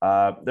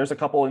 There's a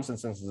couple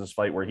instances in this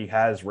fight where he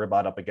has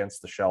Ribot up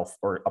against the shelf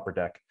or upper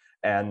deck,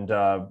 and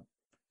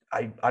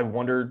I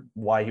wondered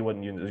why he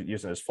wasn't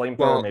using his flamethrower.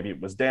 Well, maybe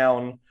it was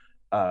down.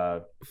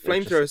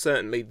 Flamethrower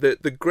certainly.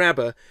 The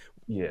grabber.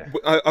 Yeah,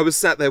 I was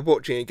sat there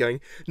watching it,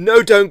 going,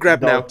 "No, don't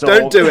grab now.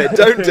 Don't do it.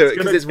 Don't do it,"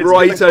 because it's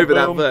right over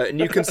that vert, and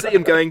you can see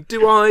him going,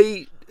 "Do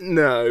I?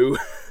 No."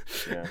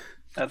 Yeah.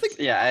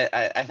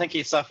 I think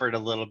he suffered a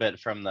little bit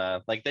from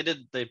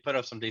they put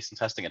up some decent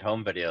testing at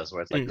home videos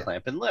where it's like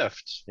clamp and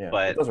lift,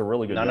 but those are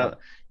really good.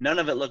 None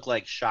of it looked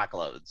like shock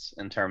loads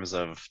in terms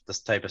of this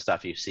type of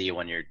stuff you see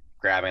when you're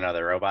grabbing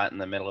another robot in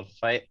the middle of a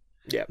fight.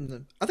 Yeah,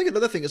 I think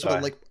another thing as well,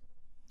 like,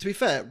 to be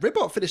fair,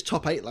 Ribot finished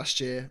top 8 last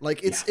year.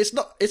 Like it's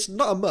not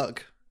a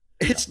mug.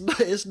 It's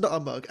not a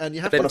mug, and you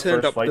have to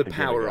turned up the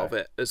power of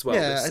it as well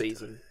this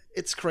season.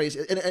 It's crazy,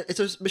 and it's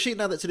a machine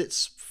now that's in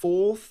its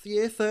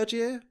third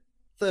year.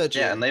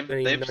 Yeah, and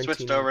they've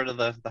switched over to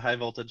the high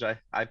voltage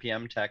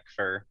IPM tech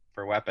for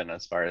weapon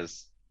as far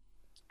as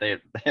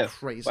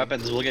crazy.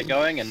 Weapons will get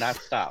going and not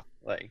stop.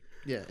 Like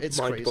it's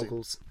mind crazy.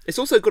 Boggles. It's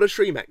also got a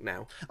Shremek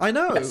now. I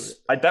know. Yes.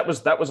 That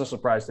was a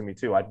surprise to me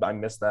too. I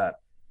missed that.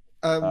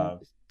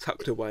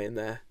 Tucked away in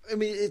there. I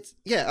mean,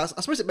 I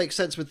suppose it makes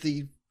sense with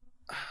the.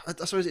 I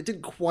suppose it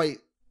didn't quite.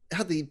 It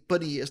had the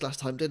bunny ears last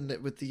time, didn't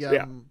it? With the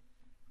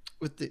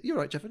With the, you're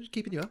right, Jeff. I'm just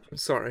keeping you up. I'm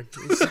sorry.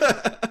 It's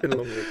been a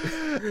long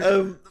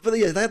week. But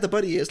yeah, they had the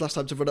bunny ears last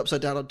time to run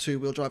upside down on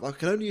 2-wheel drive. I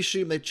can only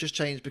assume they've just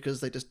changed because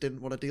they just didn't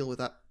want to deal with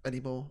that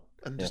anymore.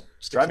 And just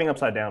driving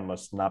upside down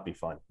must not be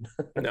fun.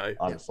 No,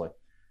 honestly.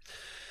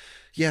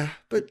 Yeah,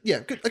 but yeah,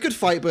 a good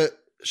fight, but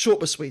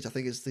short but sweet, I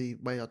think is the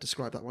way I'd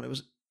describe that one. It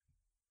was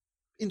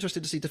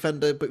interesting to see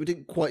Defender, but we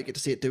didn't quite get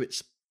to see it do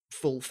its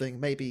full thing.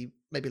 Maybe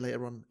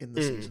later on in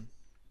the season.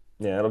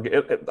 Yeah,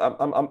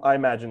 I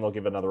imagine they'll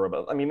give another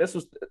robot. I mean,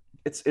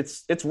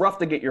 it's rough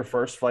to get your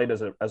first fight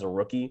as a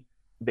rookie.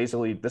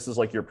 Basically, this is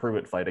like your prove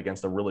it fight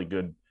against a really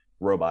good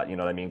robot. You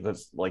know what I mean?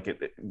 Because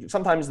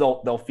sometimes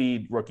they'll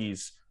feed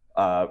rookies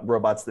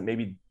robots that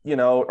maybe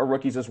are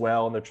rookies as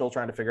well, and they're still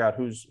trying to figure out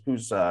who's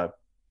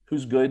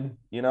good.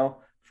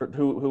 For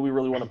who we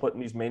really want to put in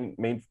these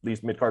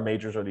these mid card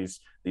majors or these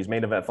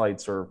main event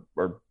fights or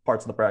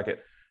parts of the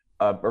bracket,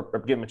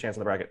 or give them a chance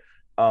in the bracket.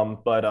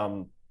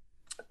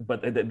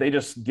 But they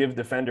just give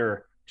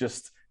Defender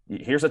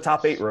here's a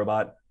top 8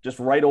 robot just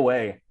right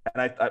away,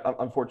 and I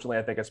unfortunately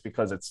I think it's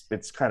because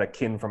it's kind of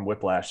kin from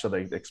Whiplash, so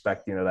they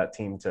expect that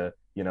team to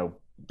be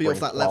off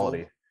that quality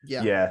level.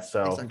 Yeah.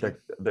 So exactly.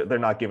 they're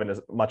not giving as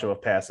much of a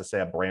pass as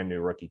say a brand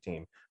new rookie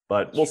team,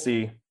 but we'll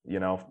see.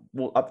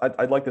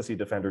 I'd like to see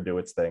Defender do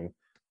its thing,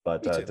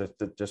 but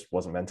it just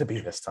wasn't meant to be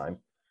this time.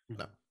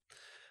 No.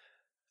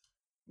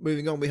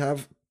 Moving on, we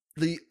have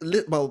I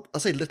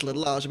say little and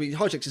large. I mean,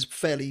 Hijinx is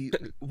fairly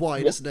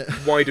wide, isn't it?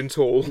 Wide and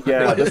tall.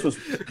 Yeah, this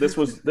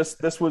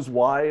was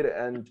wide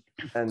and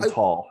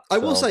tall. I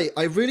will say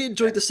I really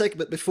enjoyed the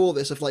segment before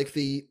this of like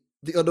the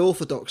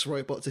unorthodox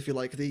robots, if you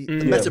like, the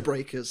meta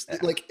breakers.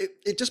 Like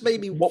it just made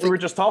me we were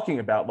just talking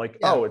about. Like,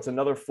 it's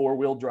another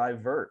 4-wheel drive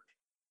vert.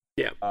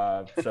 Yeah.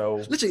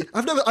 So literally,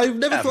 I've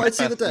never thought I'd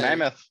see the day.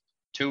 Mammoth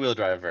 2-wheel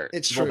drive vert.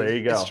 It's true. Well, there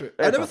you go. It's true.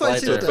 I never thought I'd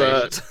see the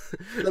day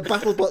the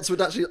BattleBots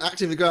would actually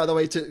actively go out of their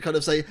way to kind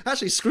of say,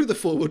 actually, screw the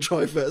 4-wheel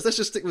drive verts. Let's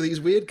just stick with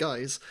these weird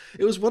guys.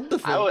 It was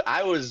wonderful.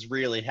 I was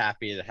really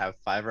happy to have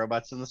 5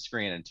 robots on the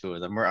screen and 2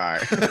 of them were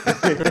ours.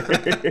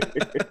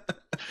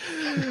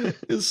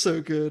 It's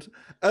so good.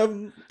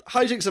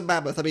 Hijinx and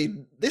Mammoth. I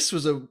mean, this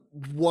was a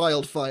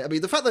wild fight. I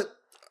mean, the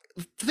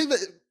thing that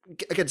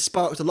again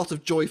sparked a lot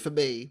of joy for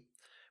me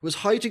was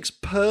Hijinx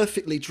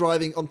perfectly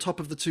driving on top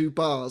of the 2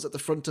 bars at the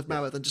front of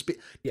Mammoth and just be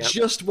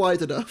just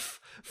wide enough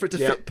for it to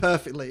fit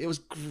perfectly. It was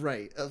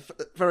great.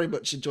 Very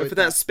much enjoyed for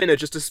that spinner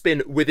just to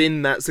spin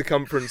within that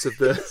circumference of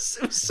the...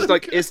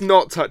 it's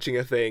not touching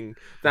a thing.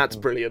 That's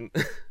brilliant.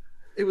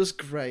 It was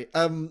great.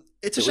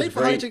 It's a shame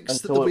for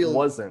Hijinx that the wheel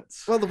wasn't.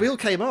 Well, the wheel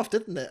came off,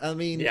 didn't it? I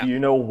mean, do you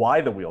know why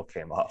the wheel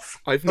came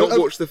off? I've not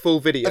watched the full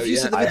video. Have you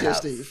seen the video,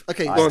 Steve?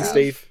 Okay, go on,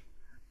 Steve.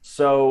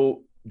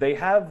 So they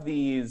have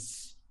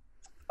these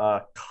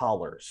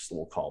collars,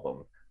 we'll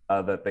call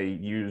them, that they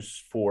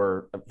use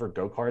for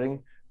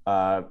go-karting.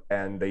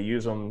 And they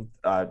use them.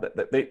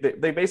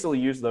 They basically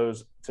use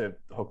those to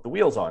hook the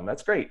wheels on.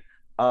 That's great.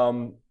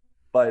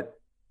 But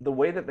the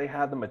way that they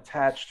had them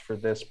attached for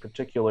this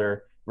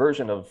particular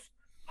version of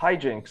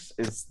hijinks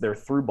is they're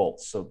through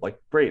bolts. So like,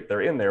 great,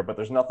 they're in there, but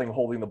there's nothing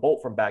holding the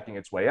bolt from backing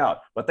its way out.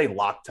 But they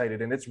Loctite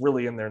it, and it's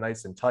really in there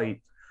nice and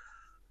tight.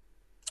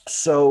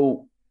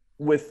 So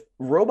with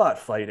robot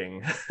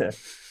fighting,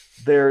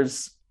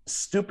 there's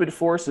stupid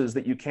forces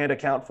that you can't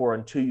account for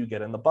until you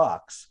get in the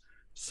box.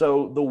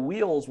 So the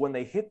wheels, when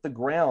they hit the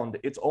ground,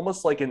 it's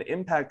almost like an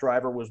impact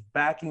driver was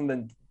backing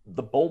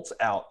the bolts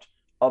out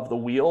of the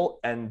wheel.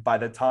 And by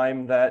the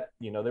time that,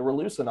 they were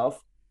loose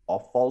enough,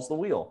 off falls the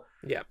wheel.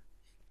 Yeah.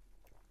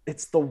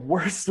 It's the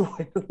worst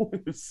way to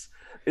lose.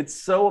 It's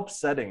so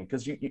upsetting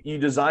because you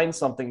design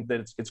something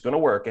that it's going to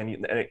work,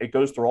 and it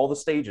goes through all the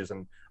stages.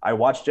 And I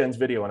watched Jen's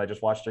video, and I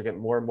just watched her get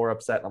more and more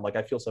upset. And I'm like,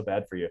 I feel so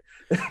bad for you.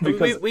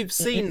 Because we've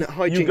seen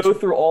hijinks. You go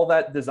through all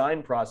that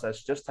design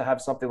process just to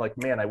have something like,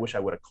 man, I wish I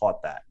would have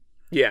caught that.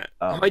 Yeah,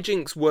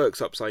 hijinks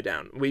works upside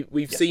down.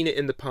 We've seen it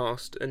in the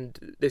past,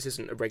 and this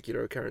isn't a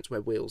regular occurrence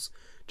where wheels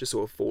just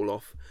sort of fall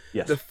off.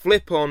 Yes. The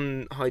flip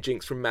on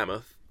hijinks from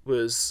Mammoth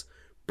was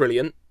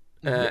brilliant.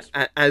 Yes.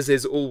 As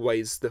is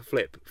always the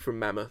flip from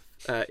Mammoth.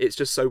 It's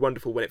just so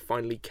wonderful when it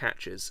finally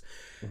catches.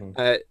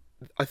 I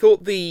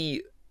thought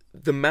the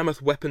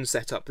Mammoth weapon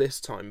setup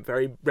this time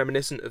very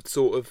reminiscent of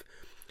sort of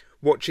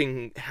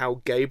watching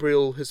how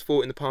Gabriel has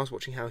fought in the past,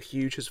 watching how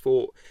Huge has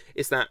fought.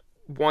 It's that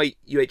white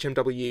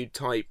UHMW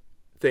type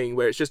thing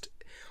where it's just,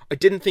 I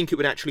didn't think it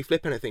would actually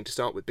flip anything to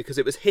start with because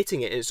it was hitting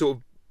it and it's sort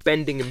of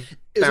bending and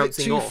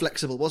bouncing off. Too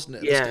flexible, wasn't it?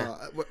 At Yeah. the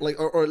start? Like,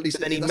 or at least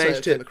But then he that's how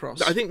managed it came to.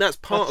 across. I think that's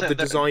part of the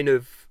they're- design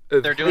of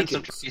They're doing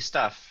some hijinks. tricky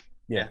stuff.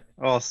 Yeah.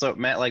 Well, so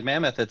like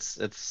Mammoth,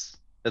 it's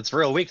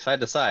real weak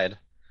side to side,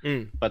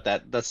 but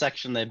the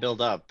section they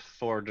build up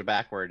forward to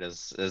backward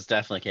is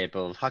definitely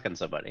capable of hucking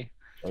somebody.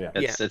 Oh yeah.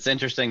 It's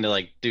interesting to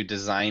like do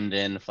designed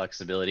in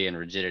flexibility and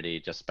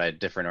rigidity just by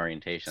different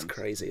orientations. It's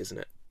crazy,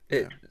 isn't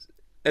it?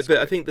 But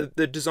I think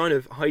the design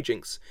of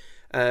hijinks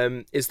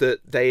is that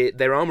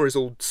their armor is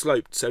all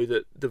sloped so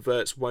that the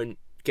verts won't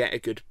get a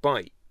good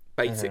bite,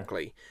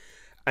 basically.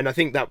 And I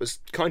think that was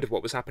kind of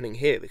what was happening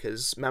here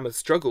because Mammoth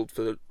struggled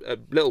for a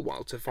little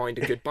while to find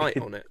a good bite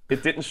on it.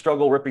 It didn't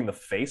struggle ripping the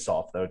face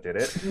off, though, did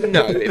it?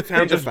 No, it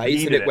found the just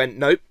face and yeeted it went,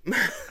 nope.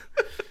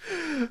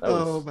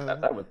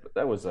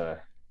 That was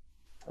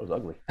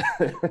ugly.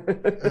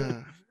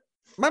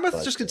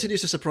 Mammoth just continues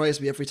to surprise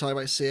me every time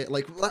I see it.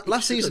 Like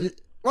last season,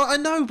 well, I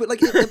know, but like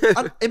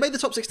it made the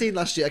top 16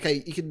 last year.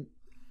 Okay, you can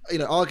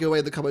argue away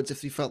in the comments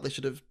if you felt they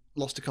should have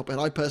lost a couple, and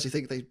I personally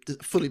think they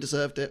fully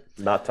deserved it.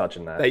 Not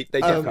touching that. They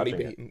definitely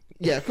beat.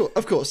 Yeah,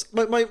 of course.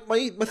 My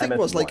thing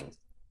was like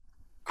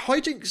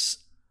hijinks.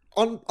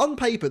 On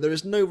paper, there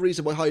is no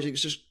reason why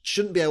hijinks just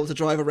shouldn't be able to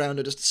drive around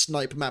and just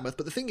snipe Mammoth.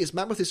 But the thing is,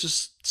 Mammoth is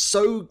just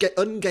so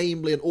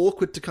ungamely and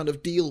awkward to kind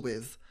of deal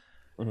with,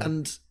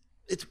 and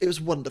it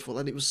was wonderful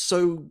and it was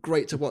so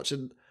great to watch.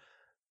 And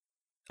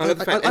I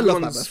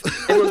love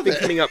Mammoth. Everyone's been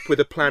coming up with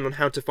a plan on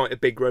how to fight a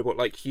big robot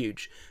like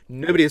Huge.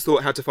 Nobody has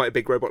thought how to fight a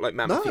big robot like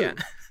Mammoth yet.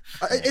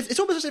 It's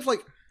almost as if,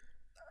 like,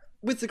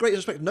 with the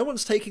greatest respect, no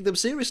one's taking them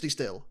seriously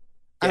still,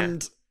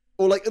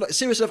 or like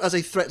serious enough as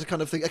a threat to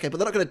kind of think, okay, but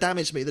they're not going to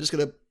damage me; they're just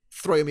going to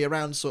throw me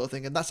around, sort of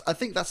thing. And I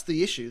think that's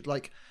the issue.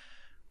 Like,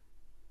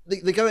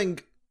 they're going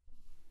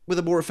with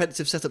a more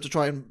offensive setup to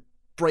try and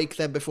break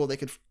them before they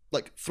could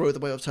like throw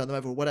them away or turn them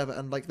over or whatever,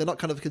 and like they're not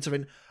kind of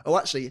considering, oh,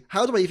 actually,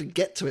 how do I even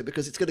get to it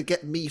because it's going to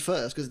get me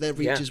first because their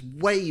reach is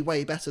way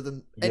better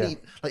than any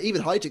like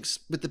even hijinks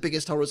with the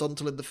biggest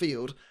horizontal in the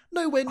field,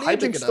 nowhere near big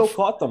hijinks enough. still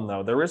caught them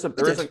though. There is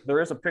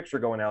a picture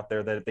going out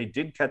there that they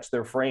did catch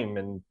their frame,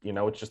 and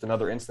it's just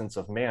another instance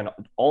of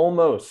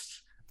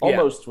almost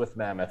with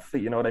Mammoth.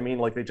 You know what I mean?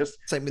 Like they just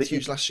same with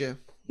Huge last year.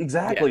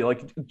 Exactly,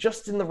 like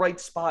just in the right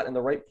spot in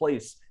the right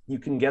place, you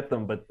can get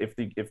them. But if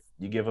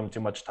you give them too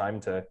much time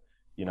to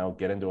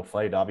get into a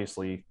fight,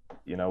 obviously,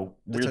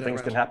 weird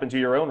things can happen to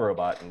your own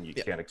robot, and you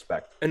can't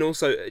expect. And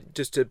also,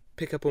 just to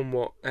pick up on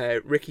what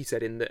Ricky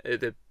said in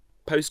the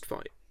post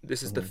fight,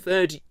 this is the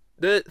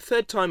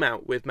third time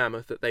out with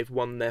Mammoth that they've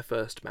won their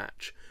first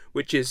match,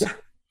 which is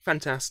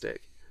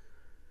fantastic.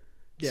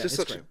 It's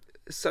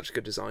such a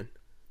good design.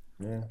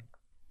 Yeah.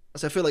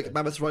 So I feel like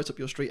Mammoth's right up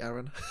your street,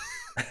 Aren.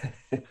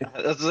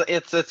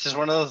 It's just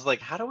one of those like,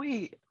 how do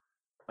we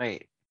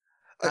wait?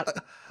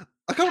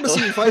 I kind of want to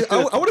see you fight. I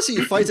want to see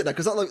you fight it now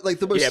because that like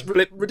the most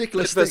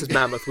ridiculous Blip thing. versus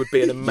Mammoth would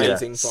be an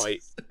amazing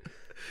fight.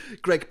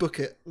 Greg, book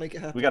it, make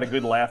it happen. We got a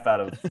good laugh out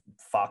of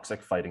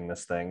Foxic fighting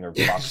this thing, or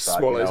Foxtrot,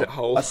 swallows it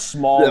whole. A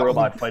small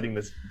robot fighting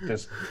this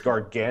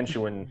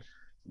gargantuan.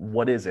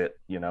 What is it?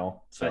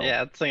 So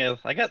yeah,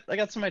 I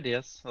got some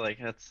ideas. Like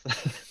that's.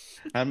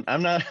 I'm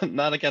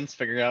not against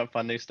figuring out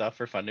fun new stuff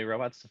or fun new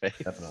robots to face.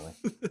 Definitely.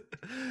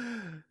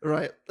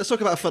 Right, let's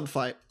talk about a fun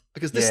fight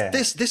because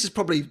this is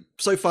probably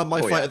so far my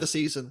fight of the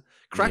season.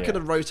 Kraken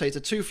and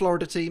Rotator, two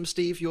Florida teams.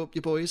 Steve, your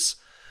boys.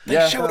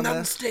 Show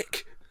them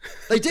stick.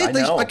 They did.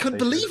 I couldn't They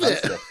believe showed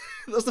it. unstick.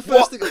 That was the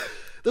first thing.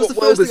 That was the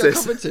What world first thing I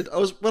is this?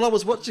 commented. When I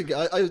was watching it,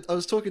 I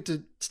was talking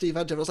to Steve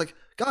and Jeff. I was like,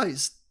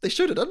 guys, they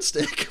showed an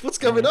unstick. What's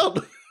going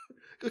on?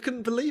 I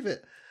couldn't believe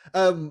it.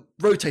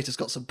 Rotator's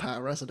got some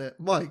power, hasn't it?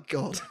 My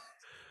God.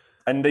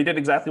 And they did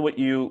exactly what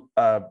you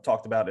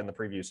talked about in the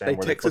preview, Sam, where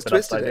they Texas flipped it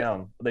upside twisted it.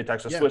 down. They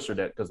Texas twisted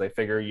it because they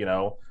figure,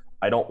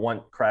 I don't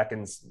want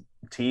Kraken's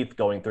teeth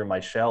going through my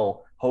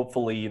shell.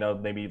 Hopefully,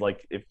 maybe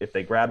like if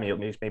they grab me,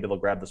 maybe they'll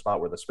grab the spot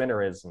where the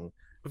spinner is. And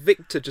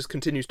Victor just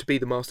continues to be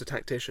the master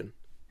tactician.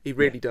 He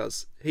really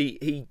does.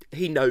 He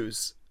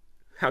knows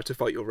how to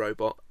fight your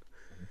robot.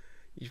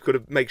 You've got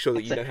to make sure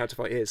that you know how to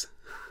fight his.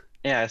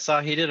 Yeah, I saw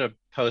he did a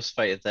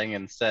post-fight thing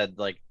and said,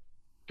 like,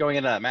 going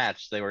into that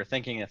match, they were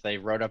thinking if they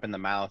rode up in the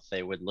mouth,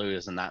 they would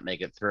lose and not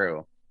make it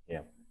through.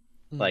 Yeah.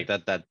 Like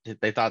that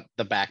they thought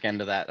the back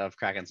end of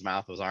Kraken's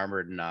mouth was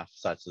armored enough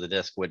such that the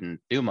disc wouldn't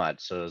do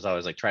much. So it was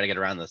always like try to get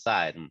around the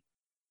side,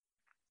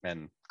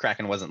 and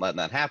Kraken wasn't letting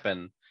that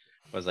happen.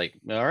 Was like,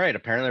 all right,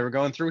 apparently we're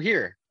going through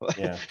here.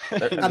 Yeah.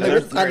 And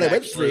they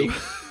went through.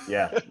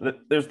 Yeah,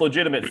 there's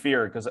legitimate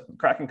fear because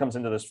Kraken comes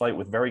into this fight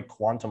with very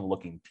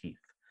quantum-looking teeth,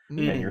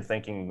 and you're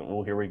thinking,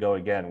 well, here we go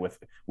again with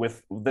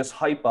this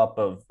hype up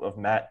of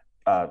Matt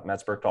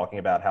Spurk talking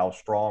about how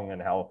strong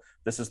and how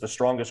this is the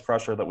strongest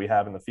crusher that we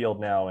have in the field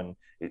now, and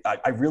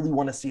I really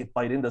want to see it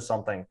bite into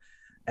something.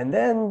 And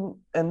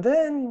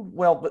then,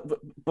 well,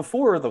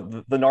 before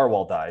the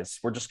narwhal dies,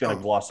 we're just going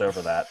to gloss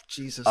over that.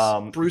 Jesus,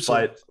 But brutal.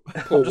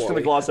 I'm just going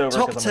to gloss over.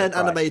 Top 10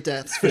 anime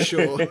deaths for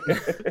sure.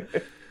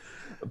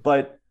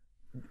 But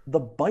the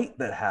bite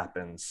that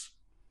happens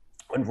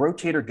when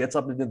Rotator gets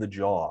up into the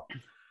jaw,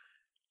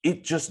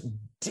 it just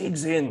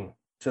digs in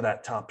to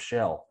that top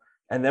shell,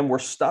 and then we're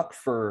stuck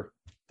for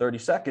 30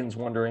 seconds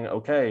wondering,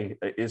 okay,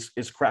 is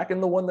Kraken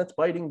the one that's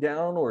biting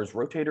down, or is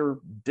Rotator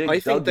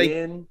dug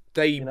in?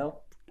 They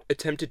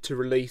attempted to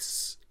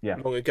release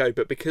long ago,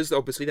 but because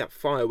obviously that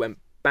fire went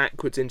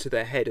backwards into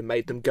their head and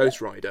made them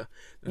Ghost Rider,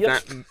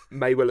 that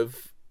may well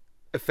have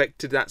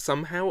affected that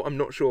somehow. I'm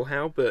not sure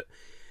how, but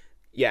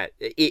yeah,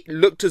 it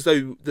looked as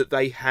though that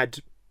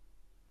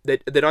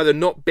they'd either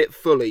not bit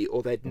fully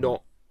or they'd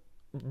not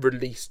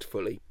released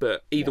fully,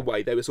 but either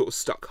way they were sort of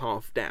stuck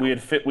half down. We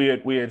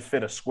had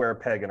fit a square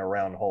peg in a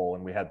round hole,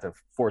 and we had to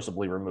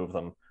forcibly remove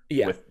them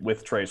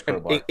with Trey's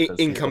crowbar.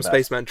 In comes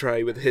Spaceman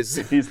Trey with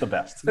his he's the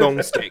best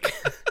long stick.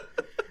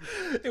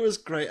 It was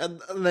great,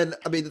 and then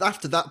I mean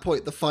after that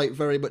point the fight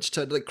very much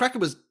turned. Like Kraken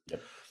was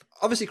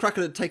obviously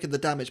Kraken had taken the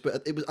damage,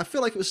 but it was, I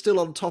feel like it was still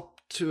on top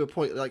to a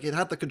point. Like it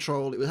had the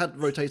control, it had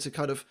Rotator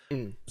kind of.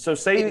 So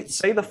say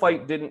the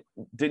fight didn't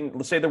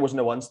say there was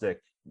no unstick.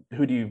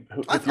 Who do you?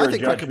 I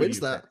think Kraken wins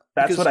that.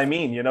 That's what I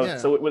mean.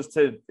 So it was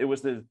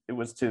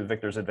to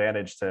Victor's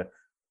advantage to,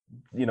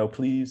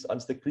 please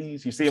unstick,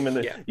 please. You see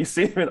him you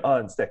see him in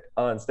unstick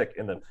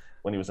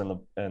when he was in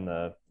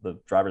the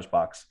driver's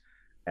box.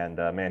 And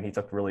man, he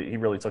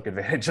really took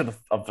advantage of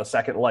the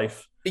second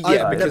life.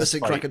 Yeah, I've never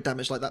seen Kraken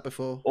damage like that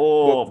before.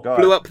 Oh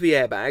God! Blew up the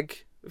airbag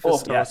for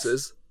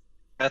starters.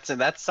 Yes.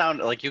 That sound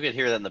like you could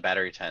hear that in the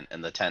battery tent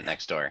in the tent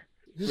next door.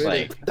 Really?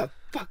 Like the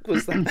fuck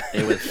was that?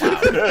 It was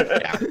loud.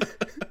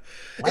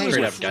 Yeah,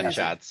 straight up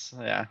gunshots.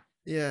 Yeah.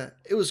 Yeah,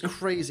 it was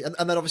crazy, and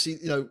then obviously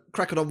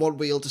Kraken on one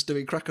wheel just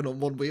doing Kraken on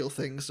one wheel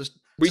things.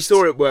 We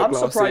saw it work. I'm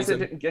last surprised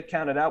season. it didn't get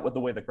counted out with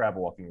the way the crab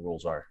walking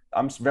rules are.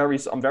 I'm very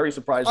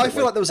surprised. I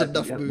feel like there was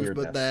enough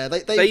movement there.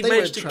 They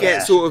managed to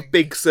get sort of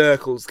big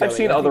circles going. I've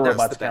seen other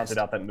robots counted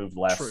out that moved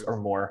less or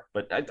more,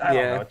 but I don't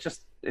know. It's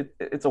just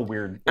it's a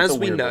weird. As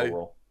we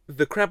know,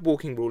 the crab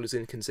walking rule is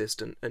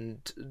inconsistent,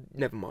 and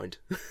never mind.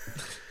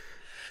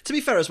 To be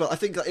fair as well, I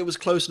think that it was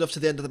close enough to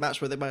the end of the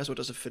match where they might as well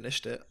just have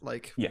finished it.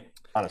 Like, yeah,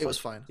 honestly, it was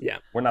fine. Yeah,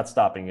 we're not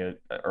stopping it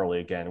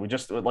early again. We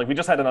just had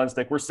an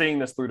unstick. We're seeing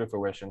this through to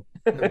fruition.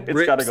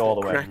 It's got to go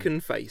all the way. Kraken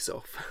face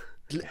off.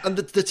 And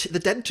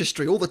the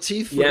dentistry, all the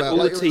teeth. Yeah,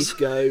 all the teeth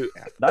go.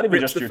 Not even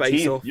just your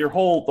teeth. Off.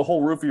 The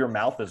whole roof of your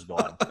mouth is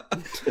gone.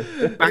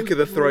 Back of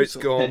the throat's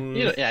gone.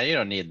 You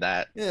don't need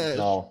that. Yeah,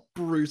 no.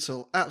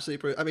 Brutal,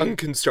 absolutely brutal. I mean,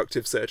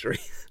 unconstructive surgery.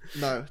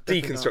 No,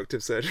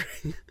 deconstructive surgery.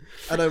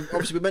 And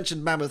obviously we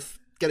mentioned Mammoth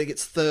getting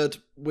its first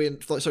win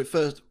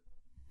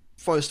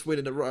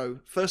in a row.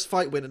 First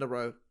fight win in a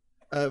row.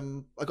 I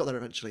got there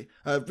eventually.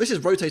 This is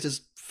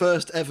Rotator's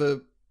first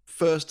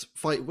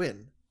fight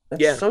win.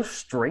 That's so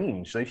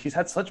strange. Like, he's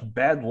had such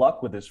bad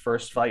luck with his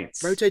first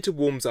fights. Rotator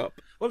warms up.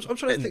 Well, I'm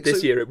trying to think.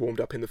 This year it warmed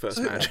up in the first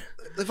match.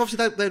 They've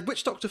obviously they had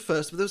Witch Doctor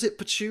first, but was it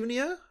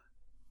Petunia?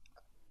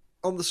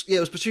 It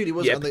was Petunia,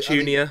 wasn't it? Yeah,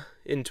 Petunia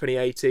in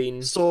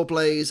 2018.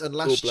 Sawblaze, and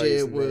last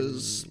year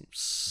was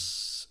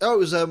it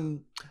was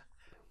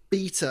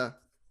Beta.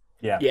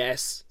 Yeah.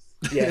 Yes.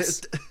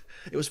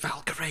 It was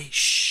Valkyrie.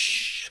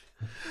 Shh.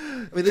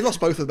 I mean, they lost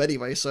both of them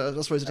anyway, so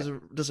I suppose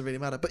it doesn't really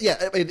matter. But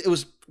yeah, I mean, it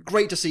was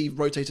great to see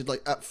Rotated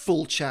like at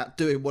full chat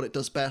doing what it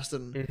does best,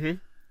 and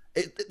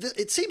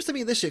it seems to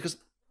me this year because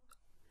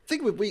I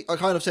think I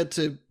kind of said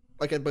to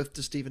again both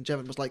to Steve and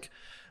Jevon was like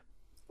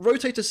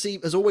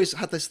Rotator has always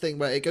had this thing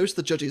where it goes to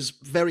the judges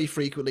very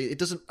frequently. It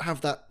doesn't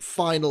have that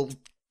final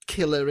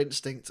killer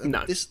instinct. And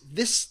No.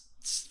 this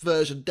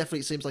version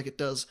definitely seems like it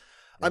does.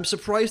 I'm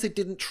surprised they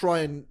didn't try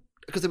and,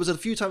 because there was a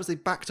few times they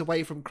backed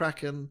away from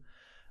Kraken.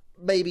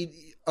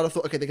 Maybe I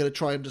thought, okay, they're going to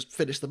try and just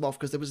finish them off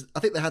because I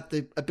think they had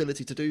the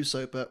ability to do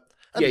so. But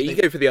you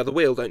go for the other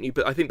wheel, don't you?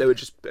 But I think they were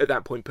just at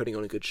that point putting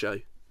on a good show.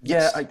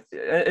 Yeah,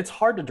 it's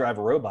hard to drive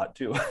a robot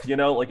too.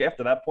 Like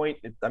after that point,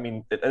 it's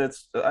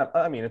That's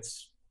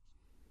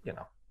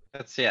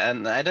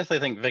and I definitely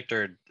think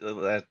Victor,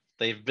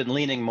 they've been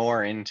leaning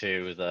more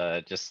into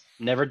the just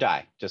never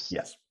die. Just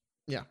yes,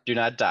 do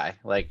not die.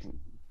 Like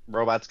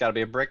robots got to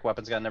be a brick,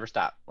 weapons got to never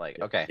stop. Like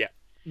okay, yeah.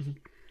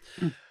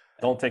 Mm-hmm.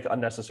 Don't take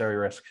unnecessary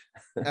risk.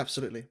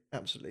 Absolutely.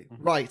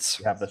 Right,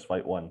 You have this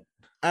fight won.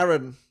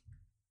 Aren.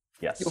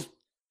 Yes.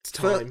 It's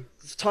time.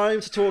 It's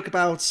time to talk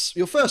about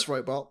your first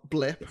robot,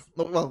 Blip.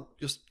 Well,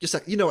 your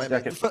second. You know what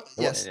I mean.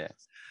 Yes. Yeah.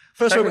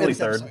 First robot in Technically this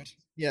third. episode.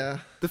 Yeah.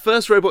 The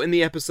first robot in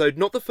the episode,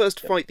 not the first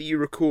fight that you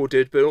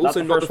recorded, but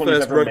also not the one you've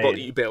first ever robot made.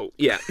 that you built.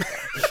 Yeah.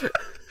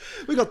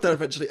 We got there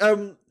eventually.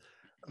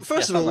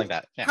 First of all, like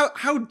that. Yeah.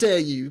 how dare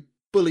you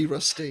bully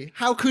Rusty?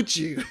 How could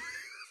you?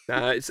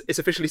 It's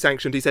officially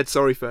sanctioned. He said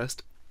sorry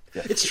first.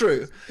 Yeah. It's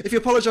true. If you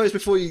apologise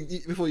before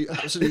you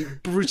absolutely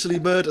brutally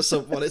murder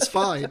someone, it's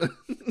fine.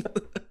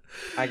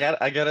 I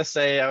gotta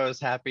say, I was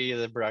happy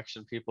the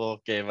production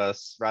people gave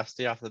us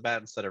Rusty off the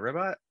bat instead of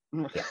Robot.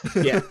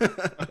 Yeah.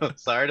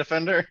 Sorry,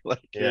 Defender.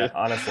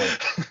 Honestly,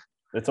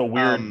 it's a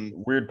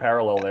weird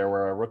parallel there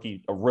where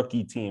a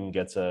rookie team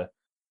gets a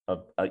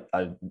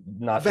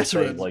not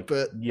veteran, to say,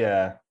 but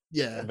a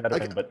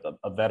veteran, like, but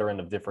a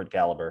veteran of different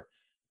caliber.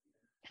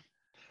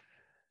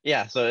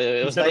 Yeah, so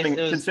it was Considering- nice.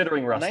 It was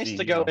considering Rusty, nice to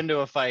you go know. into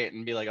a fight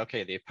and be like,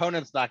 okay, the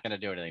opponent's not going to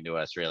do anything to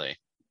us, really.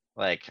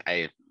 Like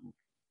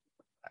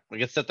we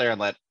could sit there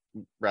and let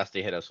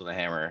Rusty hit us with a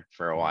hammer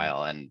for a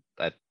while, and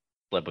that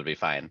Blip would be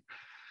fine.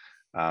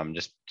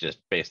 Just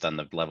based on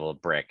the level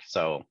of brick.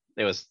 So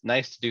it was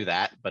nice to do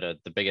that, but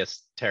the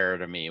biggest terror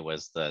to me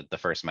was the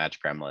first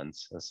match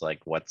Gremlins. It's like,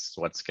 what's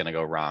gonna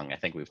go wrong? I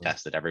think we've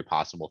tested every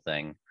possible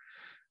thing.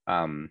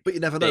 but you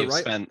never know,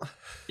 right?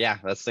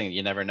 That's the thing,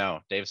 you never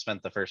know. Dave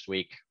spent the first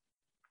week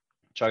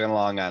chugging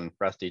along on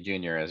Rusty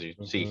Jr., as you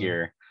see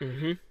here.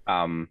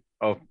 Mm-hmm.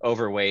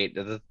 Overweight.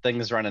 The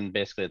thing's running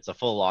basically, it's a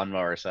full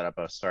lawnmower setup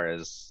as far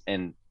as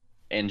in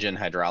engine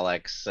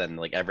hydraulics, and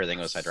like everything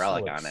was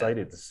hydraulic on it.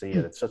 Excited to see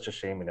it. It's such a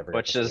shame we never.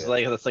 Which is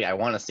like, it's like I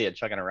want to see it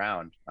chugging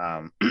around,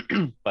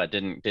 but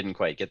didn't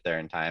quite get there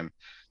in time.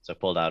 So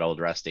pulled out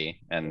old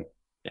Rusty, and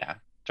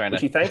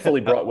which he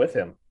thankfully brought with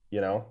him.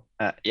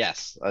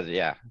 Yes,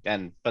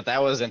 but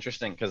that was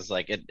interesting because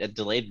like it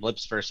delayed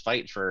Blip's first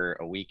fight for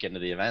a week into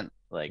the event.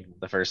 Like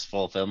the first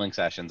full filming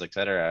sessions,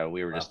 etc.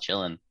 We were just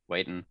chilling,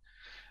 waiting,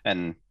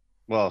 and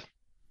well,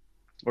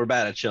 we're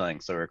bad at chilling,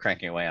 so we're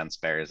cranking away on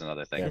spares and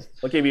other things.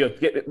 What gave you?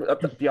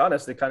 To be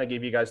honest, it kind of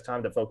gave you guys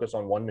time to focus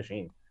on one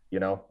machine,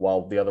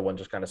 while the other one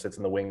just kind of sits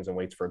in the wings and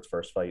waits for its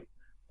first fight.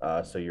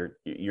 So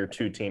your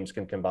two teams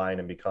can combine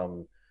and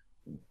become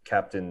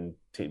captain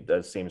team.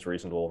 That seems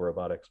reasonable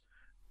robotics.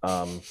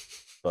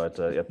 But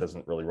it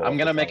doesn't really roll. I'm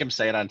gonna make him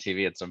say it on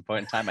TV at some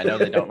point in time. I know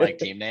they don't like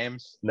team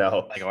names.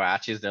 No, like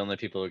Oachi's the only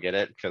people who get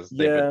it because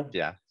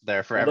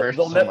they're forever.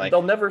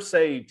 They'll never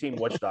say Team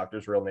Witch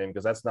Doctor's real name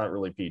because that's not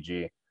really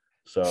PG.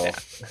 So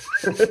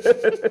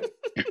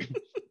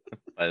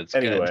but it's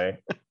anyway,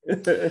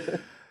 it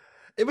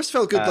must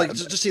feel good, like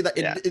to see that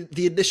in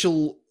the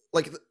initial,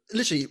 like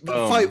literally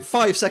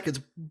 5 seconds.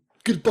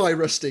 Goodbye,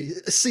 Rusty.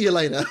 See you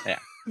later. Yeah.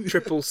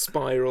 Triple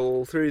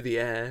spiral through the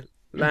air.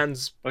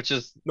 Lands, which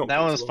is not that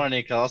one was possible.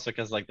 funny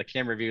because like the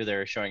camera view they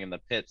were showing in the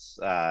pits,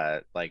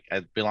 like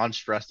we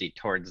launched Rusty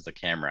towards the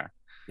camera.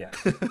 Yeah.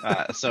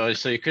 So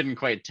you couldn't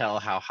quite tell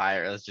how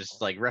high. It was just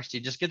like Rusty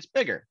just gets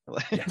bigger.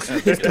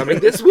 He's coming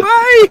this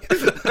way.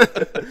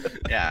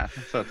 Yeah.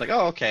 So it's like,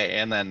 oh, okay.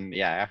 And then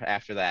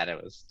after that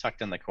it was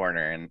tucked in the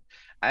corner, and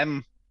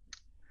I'm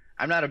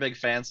not a big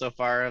fan so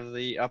far of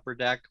the upper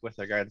deck with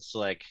regards to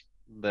like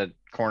the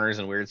corners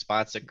and weird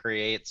spots it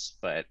creates,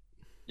 but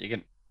you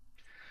can.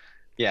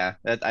 Yeah,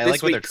 I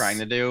like what they're trying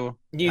to do.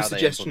 New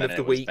suggestion of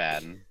the week.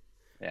 Bad.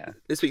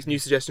 This week's new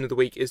suggestion of the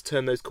week is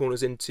turn those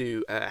corners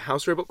into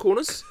house robot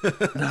corners,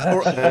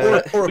 or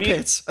a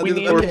pit. We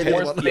need a pit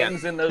more one.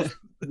 things in those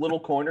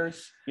little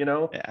corners.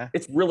 Yeah.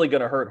 It's really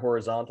going to hurt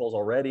horizontals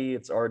already.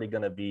 It's already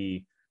going to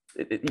be.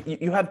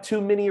 You have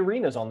too many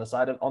arenas on the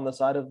side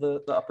of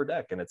the upper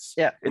deck, and it's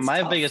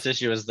my tough. biggest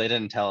issue is they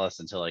didn't tell us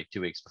until like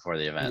 2 weeks before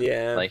the event.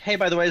 Yeah, like, hey,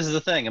 by the way, this is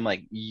a thing. I'm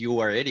like, you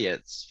are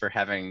idiots for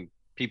having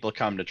people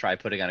come to try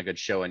putting on a good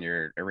show in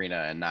your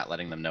arena and not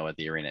letting them know what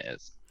the arena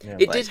is. Yeah.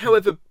 It did,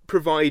 however,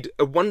 provide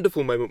a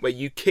wonderful moment where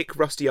you kick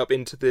Rusty up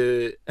into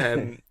the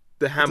hammer,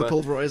 The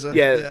pulverizer.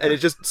 yeah, and it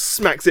just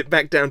smacks it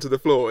back down to the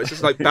floor. It's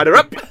just like batter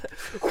up.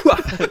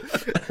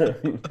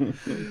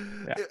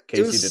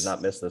 Casey did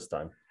not miss this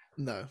time.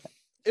 No,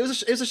 it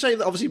was a shame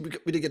that obviously we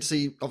didn't get to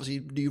see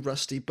new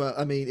Rusty, but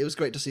I mean it was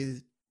great to see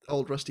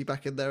old Rusty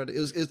back in there, and it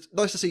was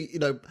nice to see.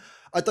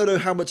 I don't know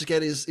how much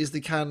again is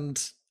the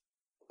canned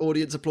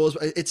audience applause,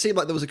 but it seemed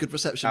like there was a good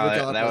reception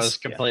regardless. That was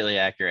completely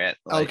accurate.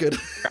 Like, good.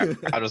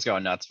 I was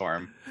going nuts for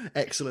him.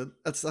 Excellent.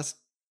 That's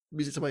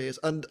music to my ears.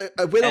 And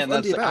a win off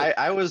Undy about.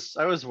 I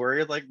was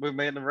worried. Like we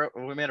made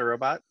a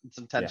robot. It's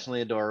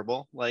intentionally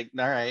adorable. Like,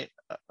 all right,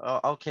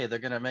 okay, they're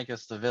gonna make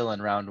us the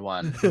villain round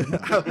 1.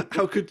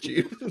 how could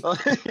you?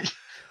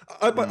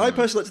 I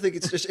personally like to think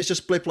it's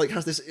just Blip like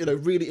has this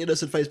really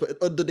innocent face,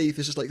 but underneath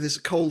is just like this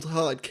cold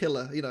hard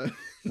killer.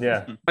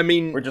 Yeah. I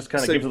mean, we're just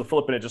kind of gives it the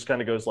flip, and it just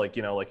kind of goes like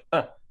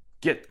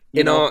get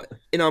in our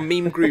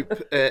meme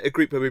group, a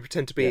group where we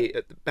pretend to be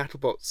at the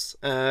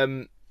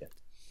BattleBots.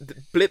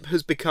 Blip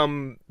has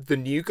become the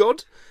new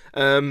god,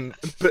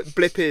 but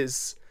Blip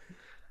is,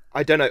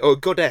 I don't know, or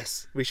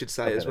goddess we should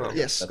say as well.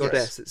 Yes,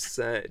 goddess. It's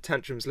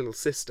Tantrum's little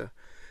sister.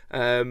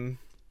 But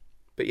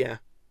yeah,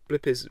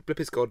 Blip is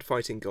God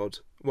fighting God.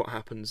 What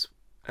happens?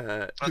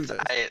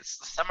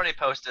 Somebody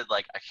posted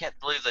like, I can't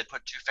believe they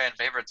put 2 fan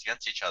favorites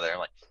against each other. I'm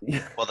like,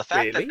 well, the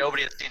fact that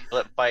nobody has seen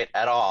Blip fight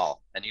at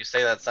all, and you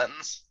say that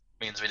sentence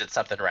means we did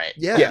something right.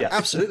 Yeah.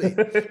 Absolutely.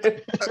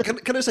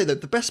 Can I say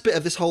that the best bit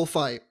of this whole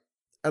fight,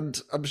 and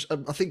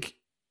I think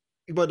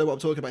you might know what I'm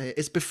talking about here,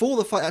 it's before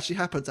the fight actually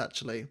happens,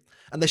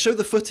 and they show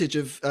the footage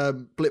of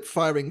Blip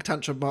firing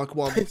Tantrum Mark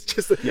 1. It's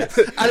just and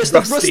it's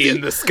like rusty in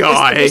the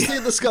sky. It's rusty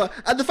in the sky.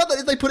 And the fact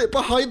that they put it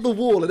behind the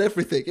wall and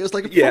everything, it was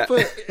like a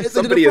proper...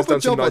 Somebody has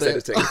done some nice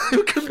editing.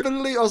 I couldn't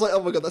believe... I was like,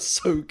 oh my god, that's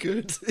so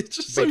good. It's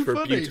just so funny. Made for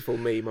funny. a beautiful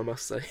meme, I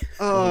must say.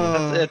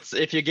 It's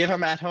if you give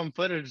them at-home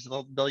footage,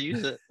 they'll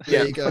use it.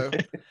 There you go.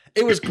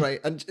 It was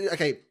great. And,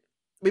 okay,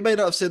 we may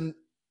not have seen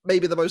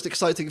maybe the most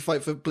exciting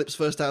fight for Blip's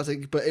first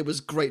outing, but it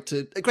was great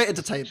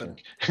entertainment.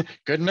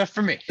 Good enough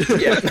for me.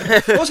 Yeah,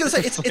 I was going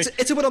to say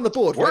it's a win on the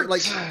board, right?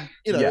 Like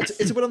Yes.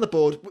 it's a win on the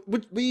board.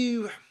 Would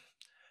you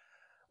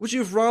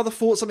have rather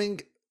fought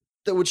something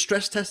that would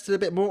stress test it a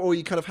bit more, or are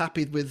you kind of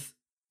happy with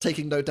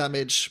taking no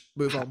damage,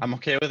 move on? I'm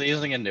okay with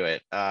easing into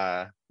it.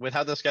 With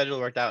how the schedule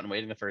worked out and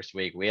waiting the first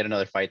week, we had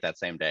another fight that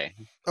same day.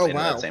 Oh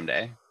wow, that same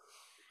day.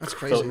 That's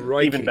crazy. So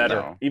even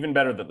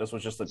better that this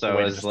was just a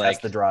way to just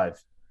test the drive.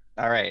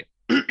 All right.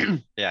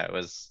 Yeah, it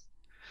was.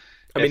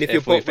 I mean, if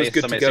your bot was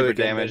good to go super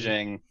again,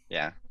 damaging,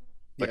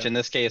 Which in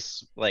this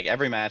case, like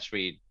every match,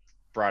 we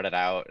brought it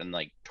out and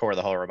like tore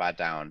the whole robot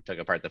down, took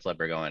apart the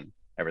flipper, going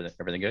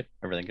everything good.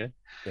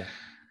 Yeah.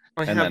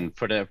 Then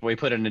we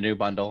put in a new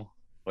bundle,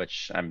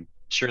 which I'm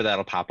sure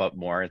that'll pop up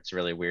more. It's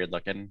really weird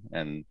looking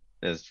and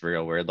is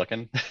real weird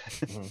looking.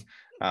 Is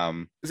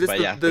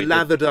this the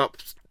lathered up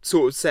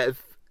sort of set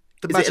of?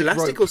 Is it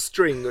elastic rope or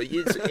string?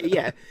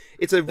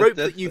 It's a rope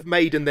that you've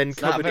made and then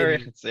covered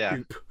in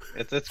goop.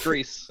 It's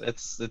grease.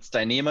 It's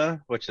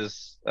Dyneema, which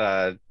is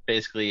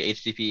basically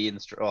HDPE and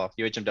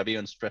UHMW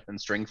in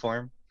string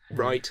form.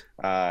 Right.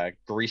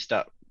 Greased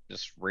up,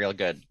 just real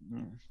good.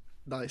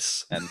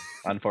 Nice. And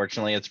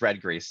unfortunately, it's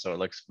red grease, so it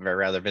looks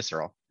rather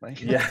visceral.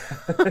 Yeah.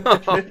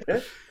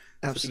 Absolutely.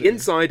 The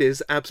inside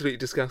is absolutely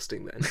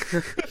disgusting.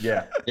 Then.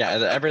 Yeah.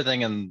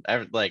 Everything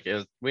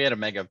we had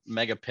a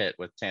mega pit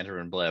with Tantrum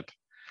and Blip.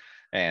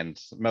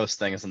 And most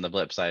things on the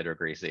Blip side are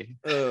greasy.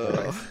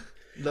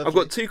 I've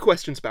got 2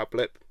 questions about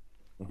Blip.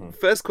 Mm-hmm.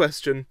 First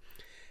question,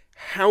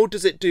 how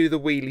does it do the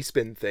wheelie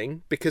spin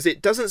thing? Because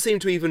it doesn't seem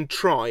to even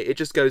try. It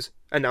just goes,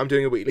 and now I'm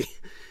doing a wheelie.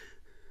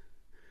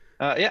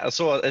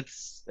 So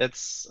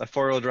it's a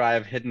 4-wheel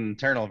drive hidden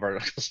internal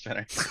vertical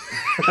spinner. So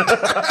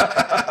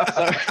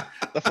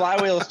the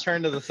flywheel is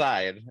turned to the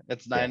side.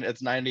 It's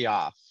 90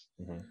 off.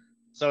 Mm-hmm.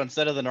 So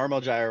instead of the normal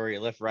gyro where you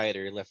lift right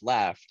or you lift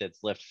left,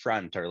 it's lift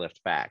front or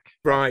lift back.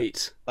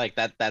 Right. Like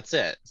that's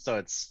it. So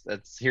it's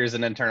here's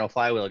an internal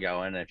flywheel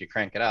going, and if you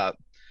crank it up,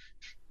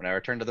 whenever I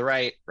turn to the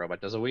right, robot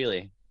does a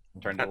wheelie.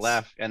 Turn to the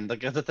left. And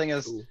the thing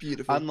is,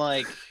 beautiful.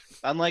 Unlike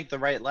the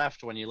right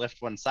left, when you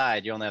lift one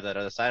side, you only have that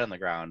other side on the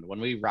ground. When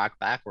we rock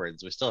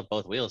backwards, we still have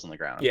both wheels on the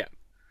ground. Yeah.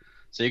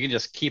 So you can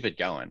just keep it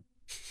going.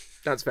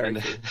 That's very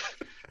cool.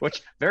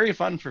 Which very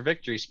fun for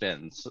victory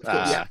spins.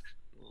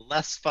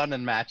 Less fun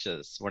in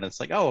matches when it's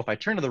like, oh, if I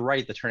turn to the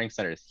right, the turning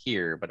center is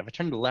here, but if I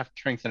turn to the left,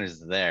 turning center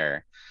is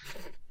there.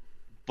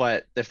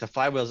 But if the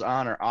flywheel's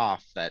on or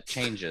off, that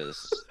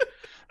changes.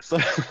 So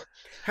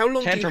how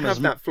long do you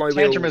have that flywheel?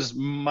 Tantrum is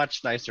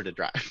much nicer to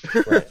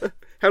drive. Right.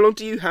 How long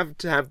do you have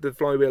to have the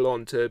flywheel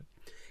on to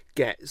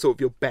get sort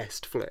of your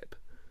best flip?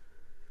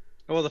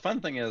 Well, the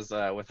fun thing is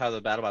with how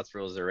the BattleBots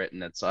rules are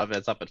written, it's up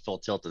at full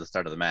tilt at the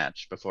start of the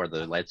match before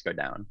the lights go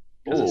down.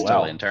 It's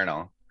totally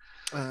internal.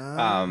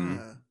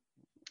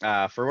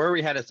 For where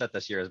we had it set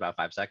this year is about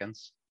 5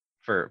 seconds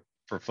for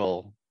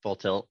full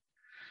tilt,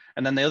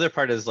 and then the other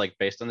part is like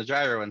based on the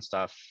gyro and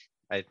stuff.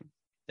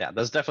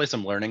 There's definitely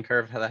some learning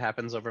curve how that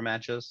happens over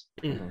matches,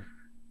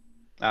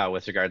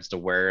 with regards to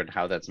where and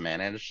how that's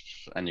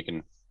managed, and you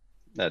can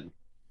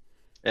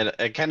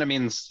it kind of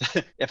means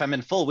if I'm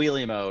in full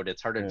wheelie mode,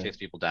 it's harder to chase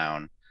people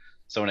down.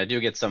 So when I do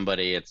get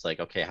somebody, it's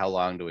like, okay, how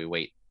long do we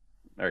wait,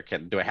 or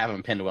do I have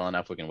them pinned well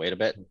enough we can wait a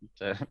bit?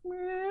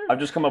 I've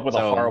just come up with a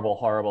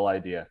horrible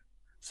idea.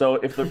 So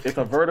if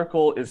a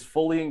vertical is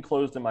fully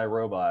enclosed in my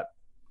robot,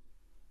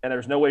 and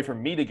there's no way for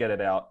me to get it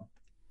out,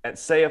 and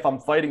say if I'm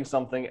fighting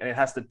something and it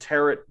has to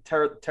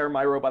tear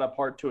my robot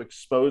apart to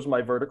expose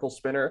my vertical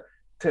spinner,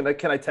 can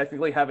I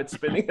technically have it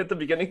spinning at the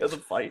beginning of the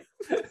fight?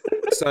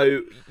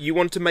 So you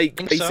want to make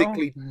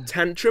basically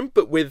Tantrum,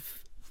 but with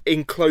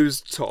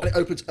enclosed top. And it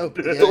opens up.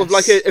 Sort of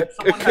like a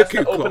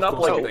cuckoo open clock up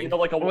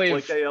or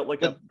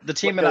like something. The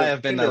team and I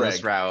have been down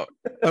this route.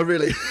 Oh,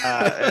 really?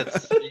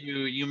 It's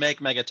you make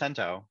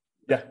Megatento.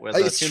 Yeah,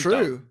 it's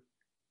true.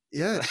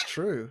 Yeah, it's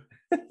true.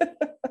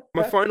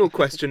 My final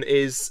question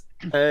is,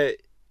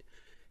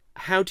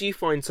 how do you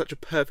find such a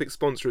perfect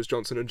sponsor as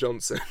Johnson &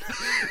 Johnson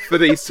for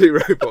these two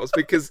robots?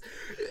 Because,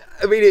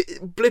 I mean,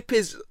 Blip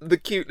is the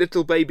cute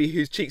little baby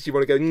whose cheeks you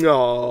want to go,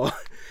 no,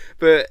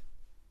 but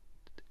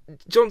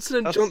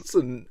Johnson &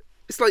 Johnson,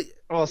 it's like...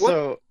 Well, what?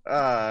 so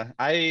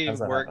I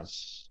worked happen?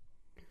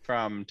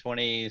 from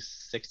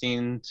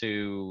 2016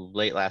 to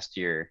late last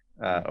year,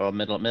 or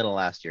middle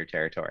last year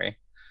territory.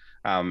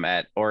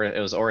 It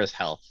was Auris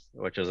Health,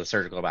 which was a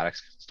surgical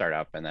robotics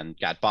startup, and then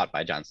got bought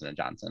by Johnson &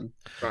 Johnson.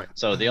 Right.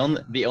 So the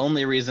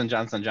only reason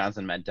Johnson &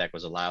 Johnson MedTech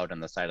was allowed on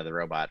the side of the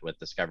robot with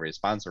Discovery's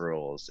sponsor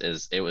rules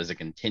is it was a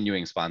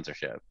continuing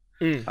sponsorship.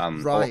 Right.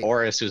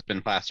 Auris, who's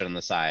been plastered on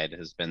the side,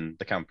 has been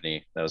the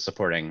company that was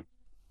supporting,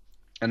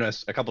 and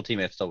a couple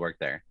teammates still work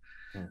there.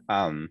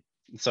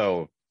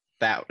 So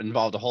that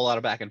involved a whole lot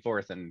of back and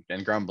forth and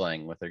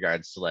grumbling with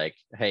regards to like,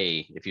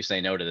 hey, if you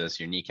say no to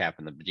this, you're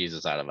kneecapping the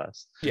bejesus out of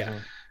us. Yeah.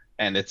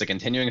 And it's a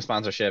continuing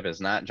sponsorship.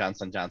 It's not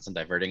Johnson & Johnson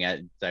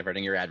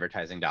diverting your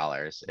advertising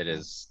dollars.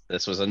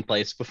 This was in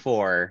place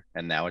before,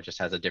 and now it just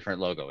has a different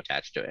logo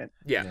attached to it.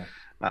 Yeah.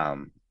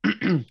 I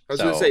I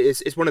was going to say,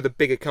 it's one of the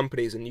bigger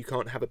companies, and you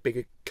can't have a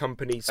bigger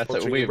company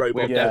sponsoring a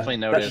robot. We've definitely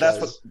noticed.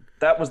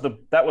 That was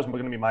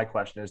going to be my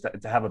question, is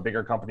to have a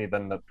bigger company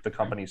than the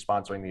company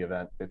sponsoring the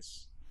event.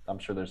 I'm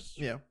sure there's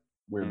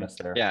weirdness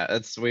there. Yeah,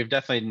 we've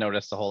definitely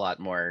noticed a whole lot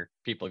more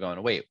people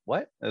going, wait,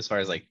 what? As far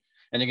as like,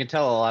 and you can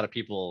tell a lot of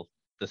people,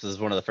 this is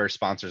one of the first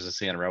sponsors to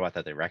see on a robot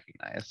that they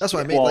recognize. That's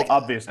what I mean. Well, like,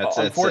 obvious.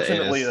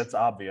 Unfortunately, that's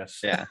obvious.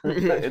 Yeah.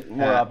 It's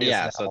more obvious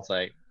yeah. now. So it's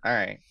like, all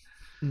right.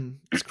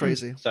 It's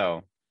crazy.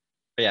 So,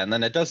 yeah, and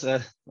then it does.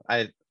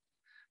 I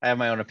have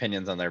my own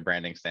opinions on their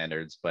branding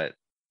standards, but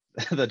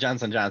the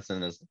Johnson &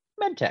 Johnson is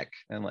MedTech,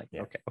 and I'm like,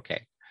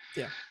 okay.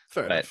 Yeah,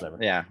 fair enough.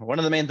 Yeah, one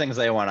of the main things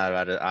they want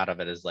out of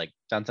it is like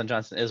Johnson &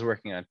 Johnson is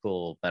working on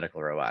cool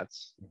medical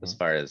robots. As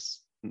far as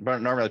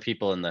normally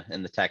people in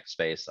the tech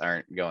space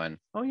aren't going,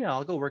 oh yeah,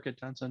 I'll go work at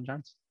Johnson &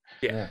 Johnson.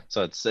 Yeah.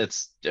 So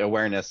it's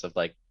awareness of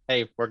like,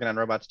 hey, working on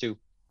robots too.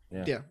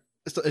 Yeah.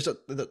 It's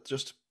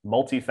just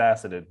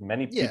multifaceted.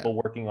 Many people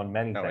working on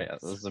many things. Yeah,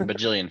 there's a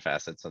bajillion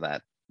facets of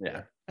that.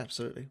 Yeah.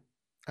 Absolutely.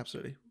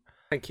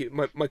 Thank you.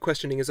 My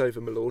questioning is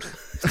over, my lord.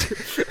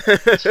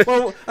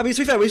 Well, I mean,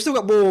 to be fair, we've still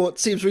got more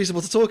seems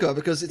reasonable to talk about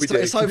because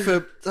it's time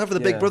for the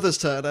Big Brother's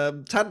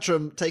turn.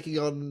 Tantrum taking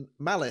on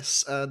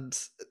Malice, and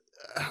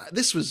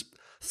this was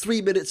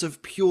 3 minutes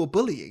of pure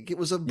bullying. It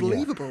was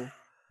unbelievable. Yeah.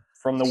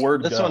 From the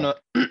word this go.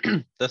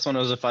 This one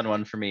was a fun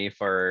one for me,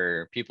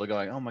 for people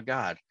going, oh my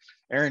god,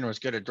 Aren was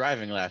good at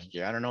driving last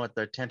year. I don't know what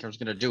their Tantrum's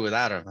going to do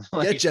without him.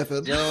 Like, yeah,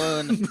 Jevon.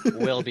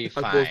 Dylan will be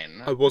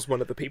fine. I was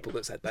one of the people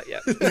that said that,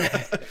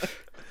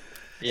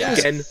 Yeah.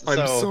 Again,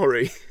 I'm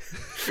sorry.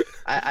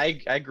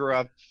 I grew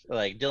up,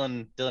 like,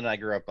 Dylan and I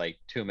grew up like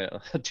 2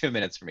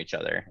 minutes from each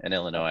other in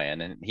Illinois,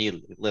 and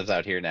he lives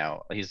out here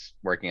now. He's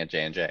working at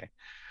J&J.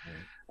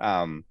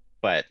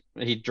 But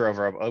he drove,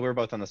 we were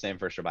both on the same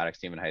first robotics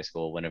team in high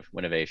school,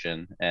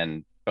 Winnovation,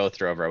 and both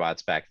drove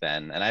robots back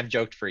then. And I've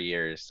joked for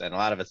years, and a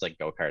lot of it's like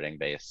go-karting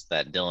based,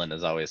 that Dylan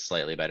is always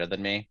slightly better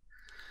than me.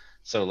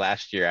 So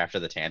last year after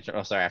the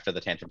Tantrum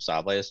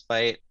Sawblaze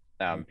fight,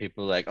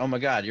 people were like, oh my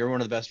god, you're one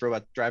of the best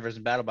robot drivers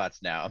in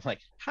BattleBots now. I'm like,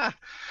 ha!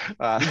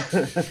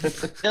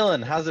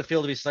 Dylan, how's it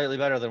feel to be slightly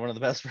better than one of the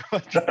best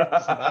robot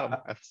drivers in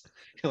BattleBots?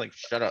 You're like,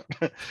 shut up.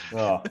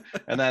 Oh.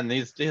 And then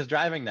he's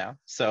driving now.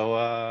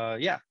 So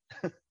yeah.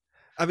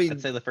 I mean,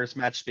 I'd say the first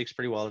match speaks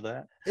pretty well to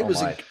that. It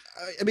was. I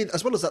mean,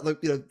 as well as that,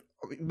 you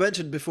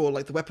mentioned before,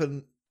 like the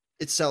weapon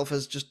itself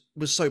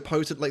was so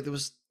potent. Like there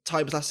was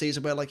times last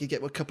season where like you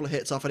get a couple of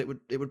hits off and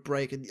it would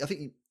break. And I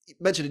think you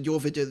mentioned in your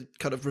video,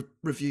 kind of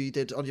review you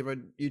did on your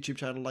own YouTube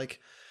channel, like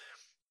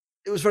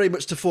it was very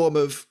much to form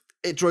of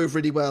it drove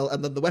really well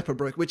and then the weapon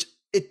broke, which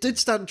it did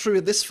stand true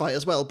in this fight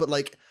as well. But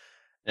like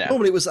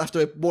normally it was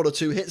after 1 or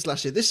 2 hits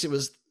last year. This year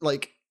was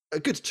like a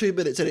good 2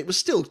 minutes in. It was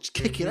still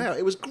kicking out.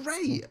 It was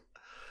great.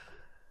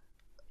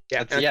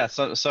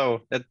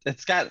 So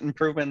it's got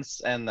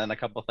improvements and then a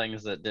couple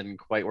things that didn't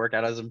quite work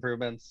out as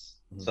improvements.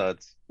 So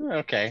it's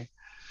okay.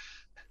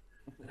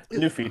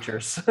 New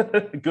features,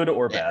 good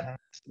or bad.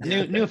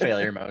 New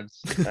failure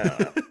modes. I don't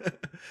know.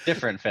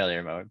 Different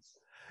failure modes.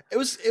 It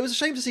was a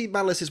shame to see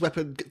Malice's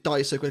weapon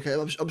die so quickly.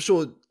 I'm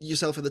sure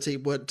yourself and the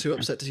team weren't too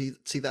upset to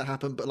see that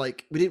happen, but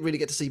like we didn't really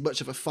get to see much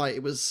of a fight.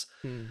 It was,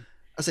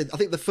 I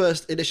think the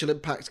first initial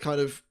impact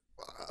kind of.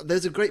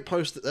 There's a great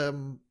post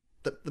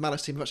that the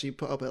Malice team have actually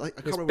put up. I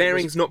can't remember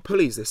bearings, not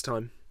pulleys this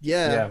time.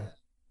 Yeah.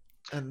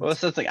 Well,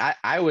 that's the thing.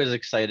 I was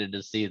excited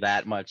to see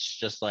that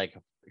much, just like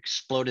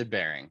exploded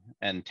bearing,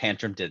 and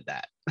Tantrum did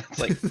that. It's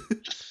like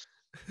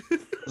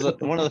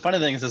one of the funny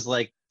things is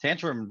like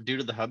Tantrum, due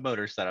to the hub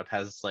motor setup,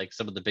 has like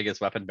some of the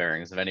biggest weapon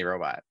bearings of any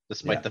robot,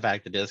 despite the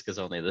fact the disc is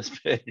only this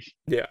big.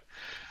 Yeah.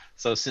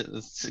 So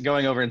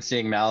going over and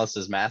seeing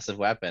Malice's massive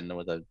weapon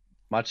with a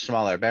much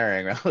smaller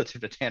bearing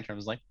relative to Tantrum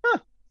is like,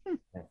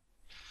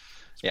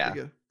 yeah.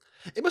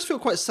 It must feel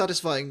quite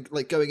satisfying,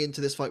 like going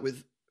into this fight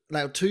with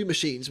now two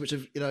machines which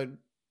have,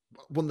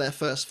 won their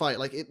first fight.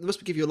 Like it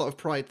must give you a lot of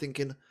pride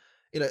thinking,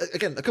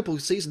 again, a couple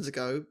of seasons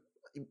ago,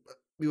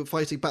 we were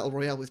fighting Battle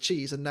Royale with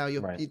cheese, and now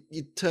you're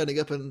turning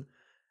up and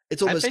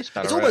it's almost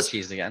Battle Royale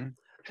cheese again.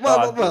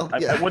 Well,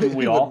 yeah. Wouldn't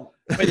we all?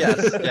 But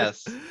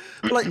yes.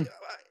 But like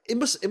it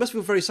must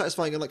feel very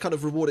satisfying and like kind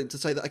of rewarding to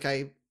say that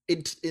okay,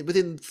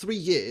 within 3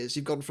 years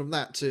you've gone from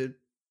that to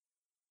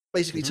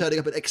basically turning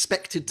up and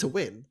expected to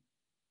win.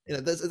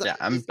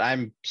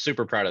 I'm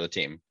super proud of the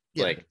team.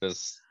 Yeah. Like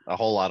there's a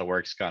whole lot of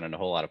work's gone in a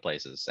whole lot of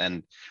places,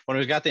 and when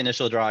we got the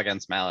initial draw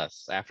against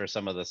Malice, after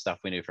some of the stuff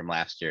we knew from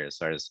last year, as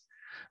far as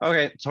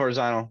it's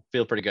horizontal,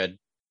 feel pretty good.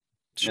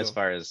 Sure. As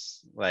far as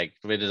like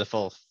we did a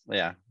full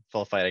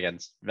fight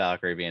against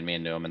Valkyrie being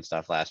mean to him and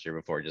stuff last year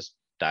before just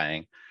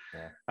dying.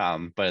 Yeah.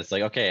 But it's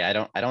like, okay, I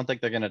don't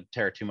think they're gonna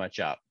tear too much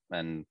up,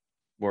 and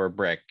we're a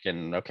brick,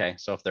 and okay,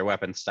 so if their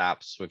weapon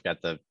stops, we've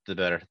got the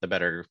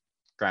better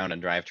ground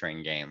and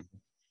drivetrain game.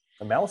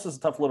 And Malice is a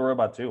tough little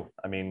robot too.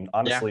 I mean,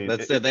 honestly, they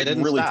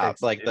didn't really stop.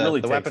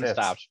 The weapon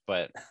stopped,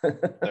 but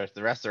the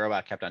rest of the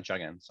robot kept on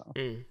chugging. So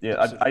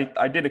yeah,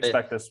 I did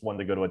expect this one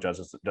to go to a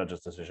judge's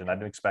decision. I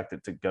didn't expect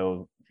it to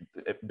go.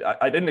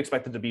 I didn't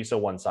expect it to be so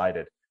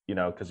one-sided.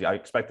 Because I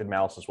expected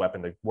Malice's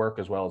weapon to work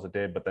as well as it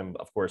did, but then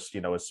of course,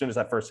 as soon as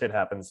that first hit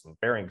happens, and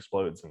bearing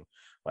explodes, and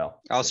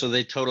also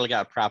they totally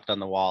got propped on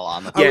the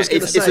wall.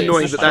 It's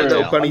annoying that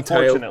little bunny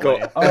tail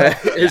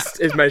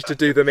is managed to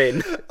do them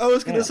in. I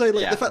was going to say,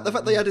 like the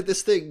fact they added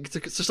this thing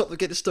to stop them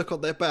getting stuck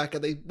on their back,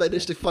 and they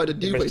managed to find a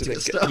new way to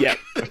get stuck. Yeah.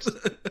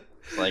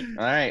 Like,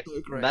 all right,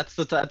 that's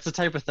the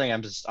type of thing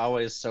I'm just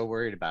always so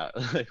worried about.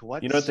 Like,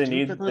 what? What they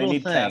need? They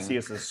need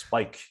Cassius's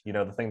spike.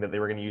 The thing that they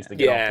were going to use to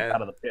get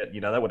out of the pit.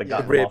 That would have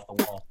gotten them off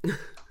the wall.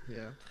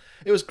 Yeah,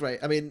 it was great.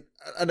 I mean,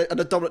 and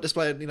a dominant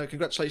display. And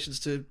congratulations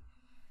to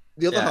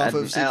the other half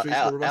of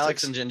C3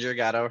 Alex and Ginger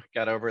got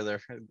over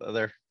their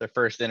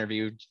first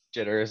interview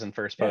jitters and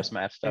first post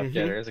match stuff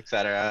jitters,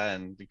 etc.,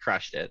 and we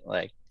crushed it.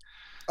 Like.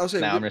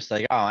 Now I'm just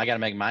like, I got to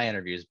make my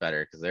interviews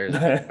better because theirs are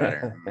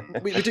better.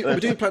 we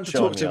do plan to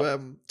talk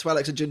to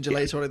Alex and Ginger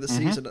later on in the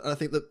season, and I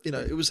think that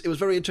it was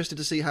very interesting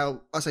to see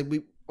how I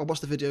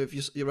watched the video of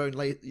your own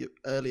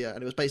earlier,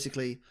 and it was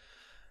basically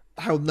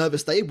how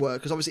nervous they were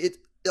because obviously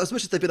as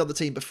much as they've been on the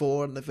team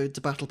before and they've been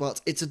to BattleBots,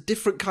 it's a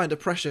different kind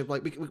of pressure.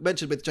 Like we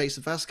mentioned with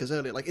Jason Vasquez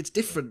earlier, like it's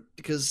different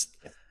because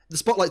the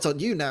spotlight's on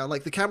you now.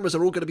 Like the cameras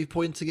are all going to be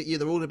pointing at you,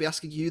 they're all going to be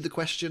asking you the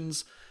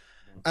questions,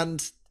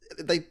 and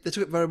they took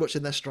it very much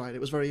in their stride.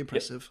 It was very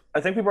impressive. Yeah.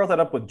 I think we brought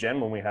that up with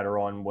Jen when we had her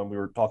on, when we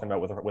were talking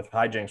about with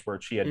Hijinks, where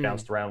she had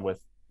bounced around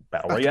with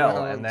Battle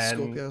Royale and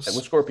then with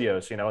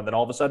Scorpios, and then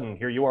all of a sudden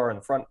here you are in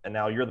the front, and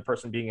now you're the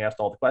person being asked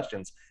all the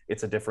questions.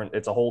 It's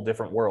a whole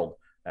different world,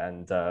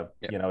 and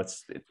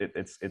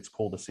it's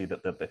cool to see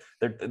that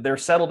they're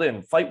settled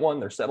in. Fight one,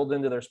 they're settled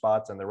into their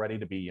spots, and they're ready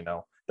to be,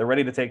 they're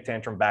ready to take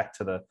Tantrum back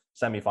to the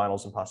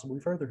semifinals and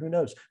possibly further. Who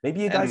knows? Maybe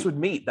you guys would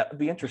meet. That would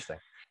be interesting.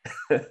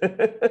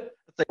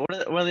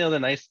 One of the other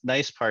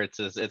nice parts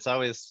is it's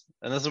always,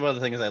 and this is one of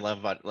the things I love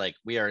about, like,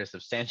 we are a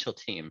substantial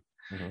team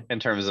in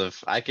terms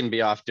of I can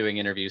be off doing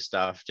interview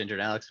stuff, Ginger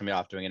and Alex can be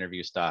off doing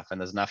interview stuff,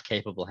 and there's enough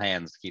capable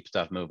hands to keep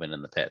stuff moving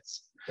in the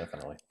pits.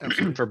 Definitely.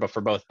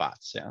 for both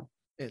bots. Yeah,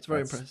 it's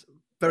very impressive.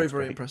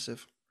 Very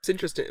impressive. It's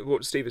interesting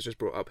what Steve has just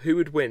brought up. Who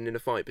would win in a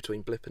fight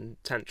between Blip and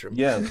Tantrum?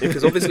 Yeah,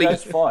 because obviously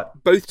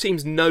both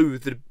teams know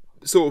the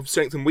sort of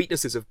strengths and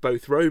weaknesses of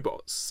both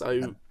robots.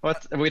 So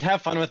we'd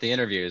have fun with the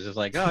interviews. It's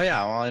like,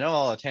 I know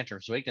all of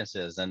Tantrum's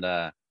weaknesses, and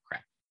crap.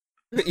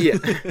 Yeah.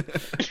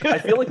 I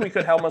feel like we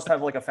could almost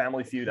have like a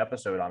Family Feud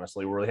episode,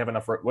 honestly, where we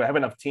have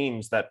enough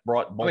teams that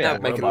brought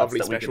multiple robots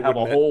that we could have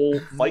a whole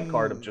fight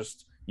card of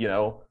just,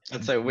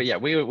 And so we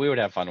would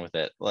have fun with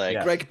it.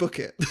 Like, Greg, book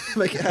it,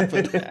 make it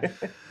happen.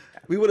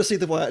 We want to see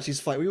the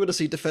Wyatt's fight. We want to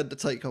see Defender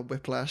take on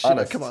Whiplash.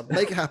 Come on,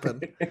 make it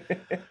happen.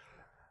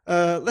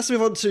 Let's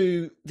move on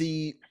to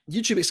the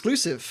YouTube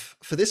exclusive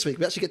for this week.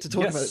 We actually get to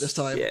talk about it this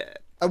time. Yeah.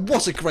 And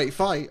what a great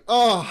fight!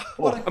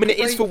 It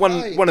is for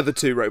one of the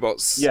two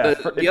robots. Yeah,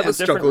 the other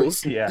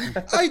struggles. Yeah.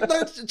 Do you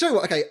know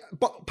what? Okay,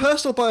 but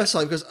personal bias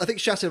aside, because I think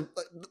Shatter.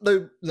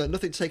 No,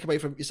 nothing to take away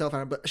from yourself,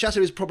 Aren, but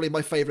Shatter is probably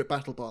my favourite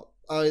BattleBot.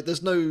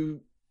 There's no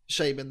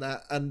shame in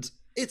that, and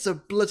it's a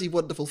bloody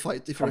wonderful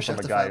fight if you're a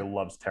Shatter from a guy fan. who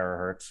loves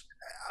Terahertz.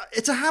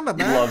 It's a hammer,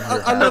 man.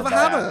 I love a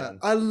hammer.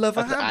 I love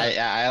a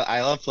hammer.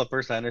 I love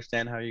flippers. I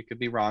understand how you could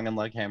be wrong and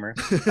like hammers.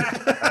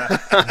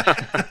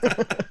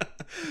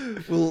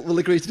 We'll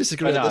agree to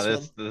disagree on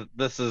this one.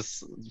 This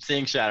is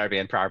seeing Shatter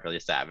being properly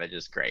savage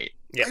is great.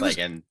 Yeah,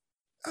 and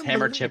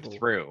hammer chipped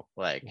through.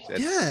 Like,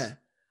 yeah.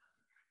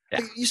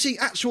 You see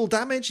actual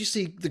damage. You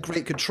see the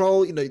great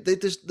control.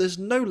 There's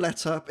no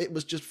let up. It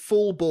was just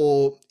full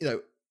bore.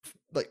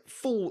 like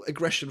full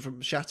aggression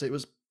from Shatter. It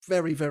was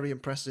very, very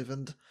impressive.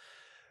 And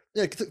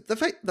yeah, the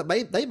fact that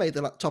they made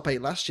the top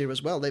 8 last year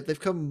as well. They've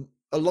come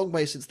a long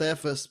way since their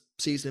first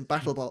season in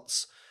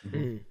BattleBots.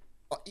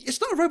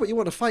 It's not a robot you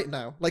want to fight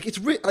now. Like it's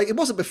like it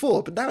wasn't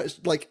before, but now it's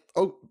like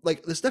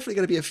there's definitely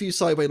going to be a few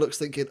sideway looks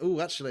thinking,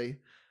 oh, actually,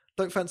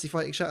 don't fancy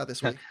fighting Shatter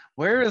this week.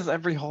 Where is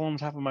every hole on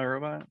top of my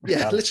robot?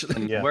 Yeah,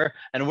 literally.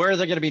 And where are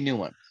there going to be new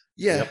ones?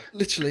 Yeah,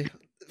 literally.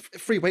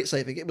 Free weight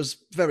saving. It was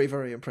very,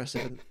 very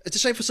impressive. And it's a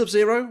shame for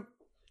Sub-Zero.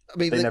 I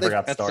mean, they never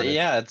got started.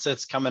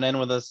 It's coming in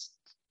with this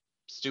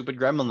stupid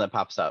gremlin that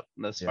pops up.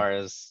 As far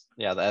as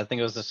I think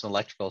it was just an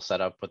electrical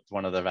setup with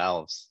one of the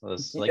valves. It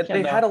was like,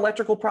 they had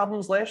electrical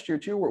problems last year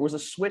too, where it was a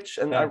switch,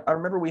 and I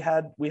remember we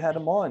had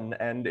them on,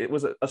 and it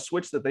was a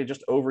switch that they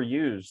just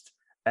overused,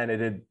 and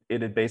it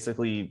had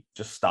basically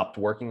just stopped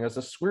working as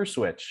a screw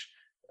switch,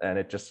 and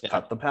it just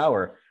cut the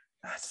power.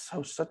 It's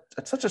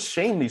such a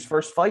shame, these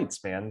first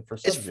fights, man, for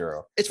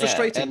Sub-Zero. It's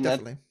frustrating,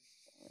 definitely.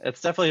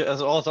 It's definitely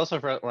as well. It's also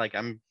for, like,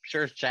 I'm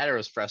sure Shatter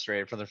was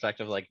frustrated for the fact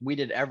of like we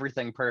did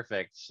everything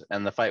perfect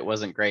and the fight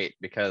wasn't great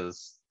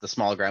because the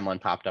small gremlin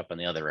popped up on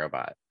the other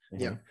robot.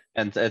 Yeah,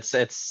 and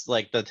it's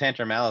like the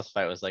Tantrum Malice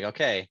fight was like,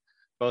 okay,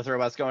 both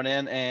robots going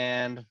in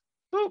and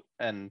boop,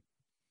 and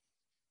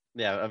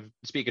a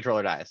speed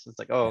controller dies. It's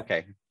like, oh,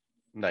 okay,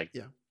 like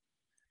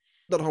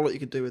not a whole lot you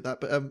could do with that,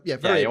 but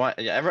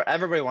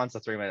everybody wants a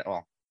 3-minute.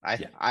 Well,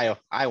 I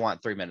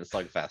want 3-minute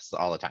slugfest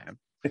all the time.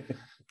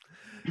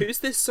 Who's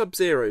this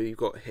Sub-Zero you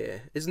got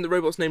here? Isn't the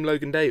robot's name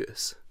Logan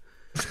Davis?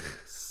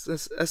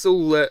 That's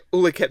all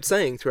they kept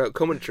saying throughout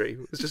commentary.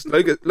 It's just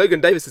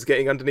Logan Davis is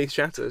getting underneath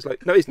Shatter. It's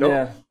like, no, he's not.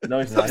 Yeah, no,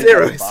 he's not.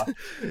 Sub-Zero.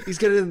 He's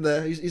getting in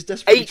there. He's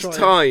desperately 8 trying.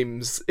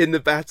 times in the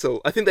battle.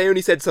 I think they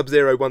only said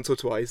Sub-Zero once or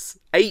twice.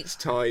 8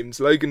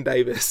 times Logan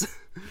Davis.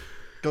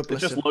 God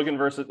bless it's just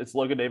him. It's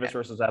Logan Davis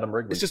versus Adam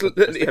Wrigley. It's just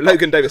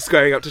Logan Davis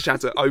squaring up to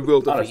Shatter. I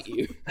will defeat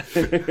you.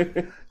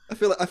 I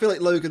feel like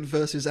Logan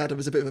versus Adam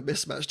is a bit of a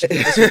mismatch, to be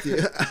honest with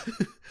you.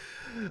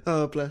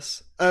 Oh,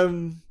 bless.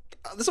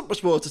 There's not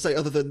much more to say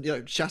other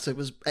than, Shatter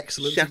was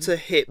excellent. Shatter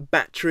hit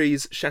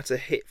batteries. Shatter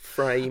hit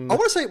frame. I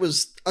want to say it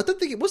was. I don't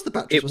think it was the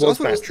batteries. It was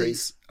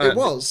batteries. It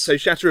was. So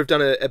Shatter have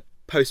done a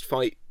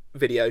post-fight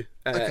video,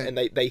 and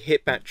they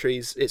hit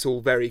batteries. It's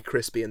all very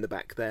crispy in the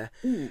back there.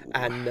 Ooh,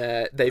 and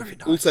they've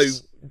also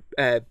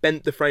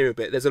bent the frame a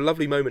bit. There's a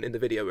lovely moment in the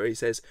video where he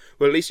says,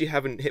 well, at least you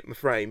haven't hit my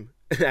frame.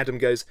 And Adam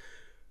goes,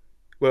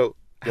 well,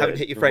 I haven't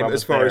hit your frame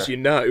as far as you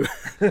know.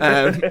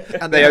 And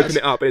they open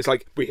it up and it's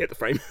like, we hit the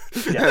frame.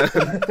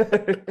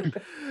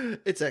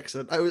 It's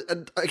excellent.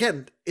 And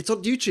again, it's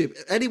on YouTube.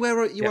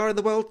 Anywhere you are in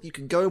the world, you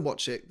can go and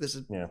watch it.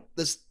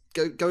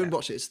 Go and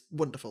watch it. It's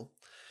wonderful.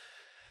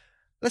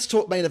 Let's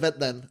talk main event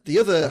then. The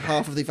other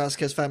half of the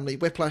Vasquez family,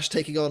 Whiplash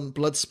taking on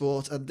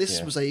Bloodsport, and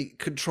this was a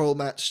control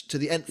match to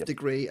the nth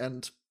degree.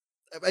 And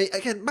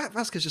again, Matt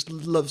Vasquez just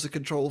loves the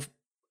control,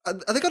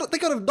 and they got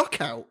a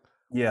knockout.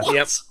 Yeah,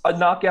 what? A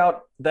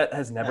knockout that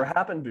has never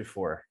happened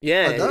before.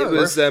 Yeah, it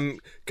was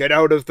get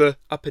out of the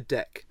upper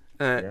deck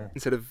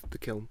instead of the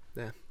kiln.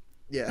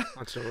 Yeah,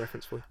 that's a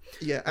reference for you.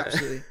 Yeah,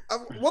 absolutely.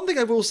 One thing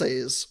I will say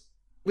is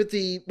with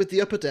the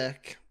upper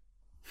deck,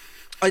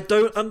 I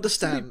don't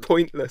understand.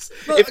 Pointless.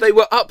 Well, if they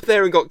were up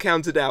there and got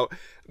counted out,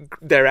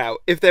 they're out.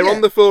 If they're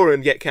on the floor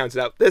and get counted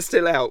out, they're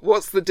still out.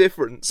 What's the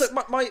difference? So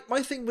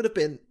my thing would have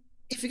been,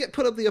 if you get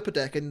put up the upper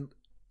deck and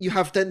you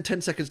have then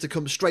 10 seconds to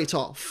come straight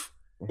off.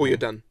 Or you're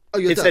done. Oh,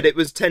 you're it done. said it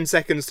was 10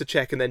 seconds to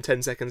check and then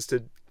 10 seconds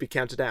to be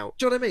counted out.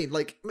 Do you know what I mean?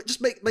 Like, just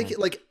make it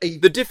like a...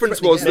 The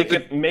difference was that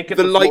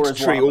the light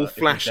tree all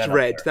flashed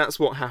red. There. That's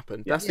what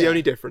happened. That's the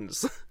only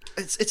difference.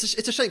 It's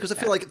a shame because I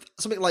feel like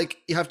something like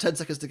you have 10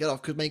 seconds to get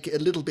off could make it a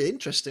little bit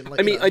interesting. Like,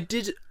 I mean,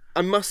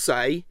 I must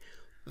say,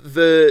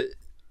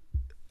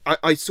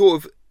 I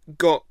sort of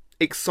got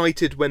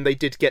excited when they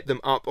did get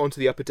them up onto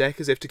the upper deck,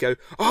 as if to go,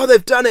 oh,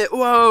 they've done it,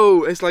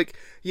 whoa! It's like,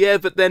 yeah,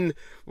 but then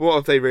what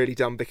have they really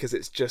done, because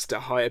it's just a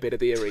higher bit of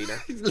the arena.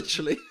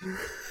 Literally.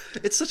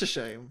 It's such a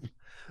shame.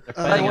 They're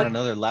playing on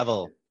another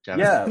level, Jeff.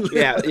 Yeah.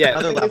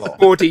 Another level.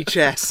 4D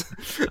chess.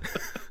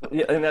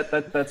 Yeah, and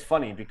that's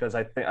funny because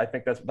I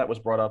think that was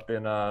brought up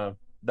in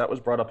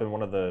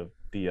one of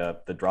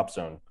the Drop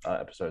Zone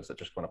episodes that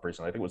just went up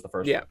recently. I think it was the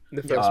first one.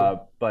 The first one.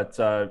 But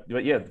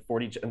yeah,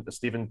 40.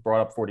 Stephen brought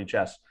up 4D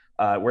chess,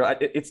 where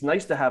it's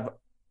nice to have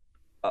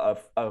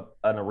an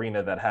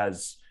arena that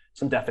has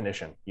some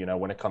definition.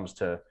 When it comes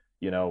to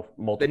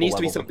multiple. There needs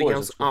to be levels something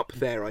else up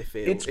there. I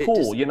feel it's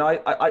cool.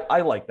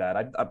 I like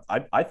that.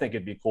 I think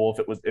it'd be cool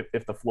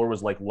if the floor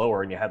was like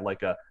lower and you had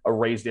like a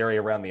raised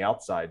area around the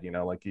outside.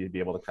 Like you'd be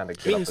able to kind of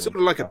get up sort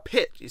of like a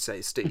pit. You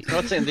say, Steve? I'm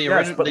not saying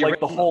the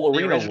whole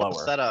arena lower.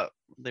 Setup.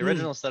 The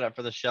original setup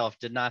for the shelf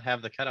did not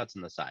have the cutouts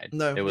on the side.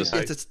 No, it was. You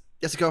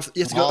have to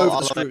go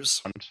over the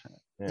screws.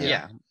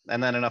 Yeah,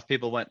 and then enough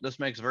people went, this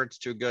makes verts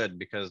too good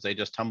because they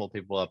just tumble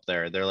people up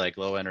there. They're like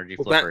low energy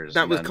flippers.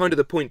 That was kind of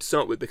the point to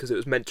start with because it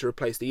was meant to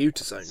replace the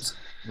Utazones.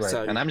 Right.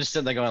 So, and I'm just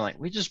sitting there going like,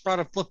 we just brought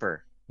a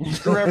flipper.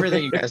 Screw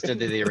everything you guys did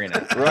to the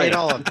arena. Right. Hate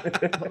all of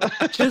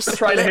it. Just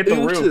trying to hit the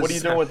roof. What are you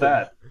doing with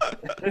that?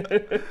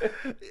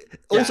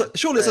 Also,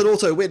 surely it's an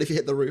auto win if you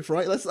hit the roof,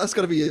 right? That's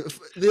got to be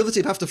the other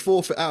team have to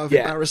forfeit out of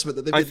embarrassment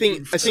that they. I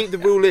think the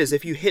rule is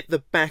if you hit the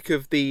back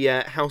of the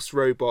house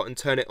robot and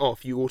turn it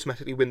off, you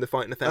automatically win the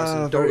fight in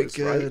 $1,000. Very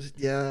good.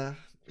 Right?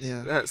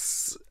 Yeah.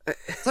 That's.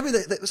 Does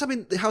that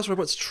mean the house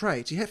robot's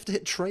Trey? Do you have to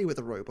hit Trey with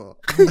a robot?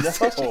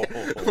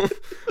 No.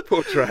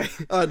 Poor Trey.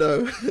 I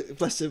know.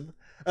 Bless him.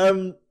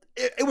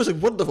 It was a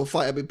wonderful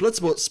fight. I mean,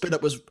 Bloodsport's spin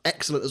up was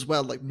excellent as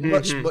well. Like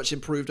much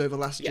improved over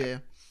last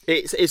year.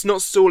 It's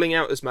not stalling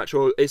out as much,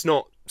 or it's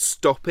not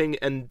stopping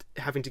and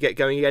having to get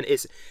going again.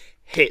 It's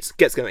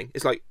gets going.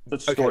 It's like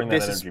it's storing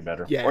that energy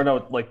better. Yeah. Or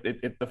no, like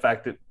the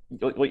fact that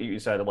like you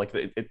said, like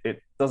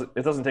it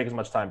doesn't take as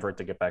much time for it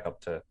to get back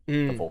up to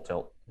the full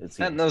tilt.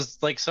 And those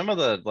like some of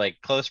the like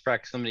close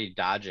proximity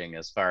dodging,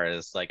 as far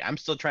as like I'm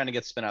still trying to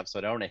get spin up so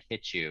I don't want to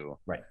hit you.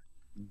 Right.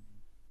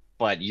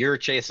 But you're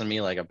chasing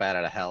me like a bat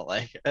out of hell.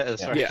 Like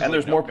as far as, and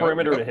there's more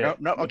perimeter to hit.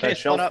 No, okay,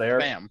 shelf up, there.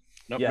 Bam.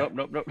 Nope.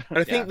 And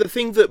I think the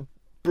thing that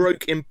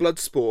broke in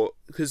Bloodsport,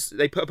 because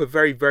they put up a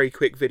very, very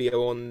quick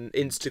video on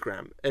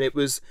Instagram, and it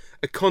was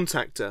a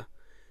contactor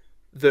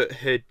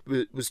that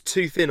was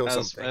too thin or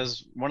something.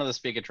 As one of the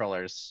speed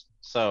controllers.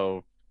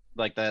 So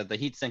like the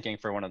heat sinking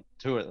for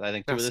two of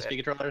the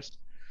speed controllers.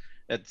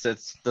 It's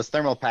this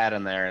thermal pad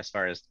in there as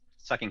far as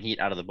sucking heat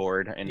out of the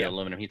board into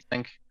aluminum heat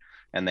sink,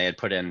 and they had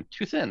put in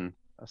too thin,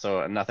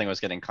 so nothing was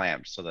getting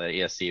clamped. So the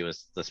ESC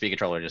was the speed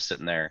controller just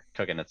sitting there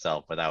cooking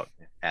itself without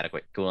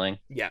adequate cooling.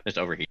 Yeah, just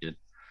overheated.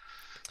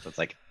 So it's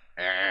like.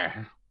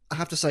 I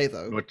have to say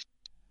though,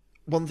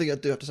 one thing I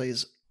do have to say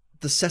is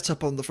the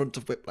setup on the front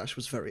of Whiplash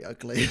was very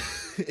ugly.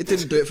 It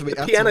didn't do it for me at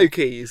all. Piano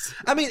keys.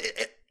 I mean,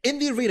 in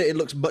the arena it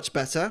looks much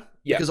better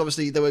because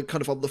obviously they were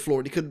kind of on the floor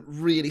and you couldn't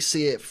really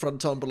see it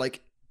front on. But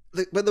like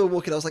when they were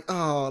walking, I was like,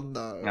 oh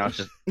no. No, it's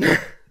just.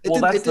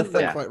 It didn't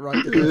look quite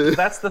right. Did it?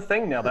 That's the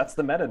thing now. That's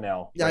the meta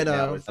now. Yeah, I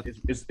know.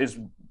 Is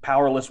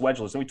powerless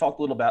wedgeless, and we talked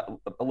a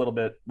little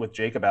bit with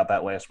Jake about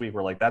that last week.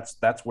 We're like, that's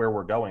where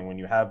we're going. When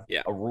you have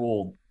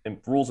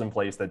rules in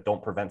place that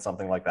don't prevent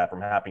something like that from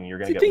happening, you're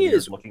going to get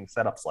weird looking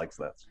setups like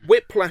this.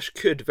 Whiplash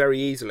could very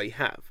easily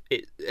have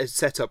a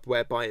setup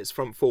whereby its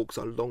front forks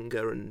are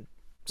longer and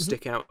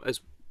stick out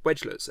as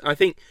wedgelets. I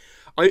think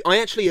I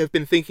actually have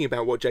been thinking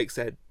about what Jake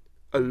said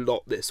a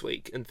lot this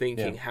week and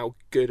thinking how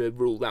good a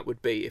rule that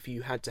would be if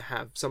you had to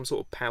have some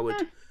sort of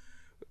powered.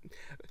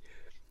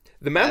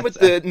 The man with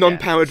the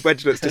non-powered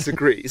wedgelets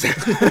disagrees.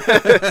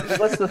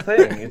 That's the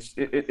thing.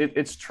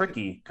 It's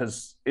tricky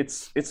because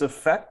it's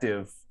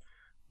effective.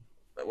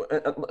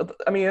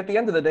 I mean, at the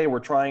end of the day, we're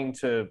trying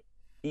to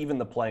even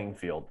the playing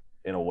field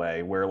in a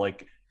way where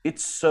like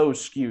it's so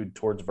skewed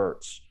towards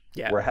verts.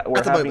 Yeah, we're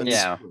having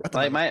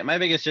like my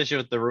biggest issue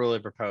with the rule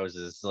it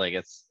proposes is like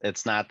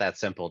it's not that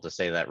simple to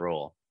say that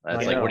rule.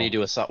 It's like what do you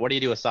do with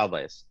saw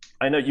blades?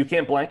 I know you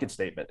can't blanket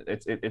statement.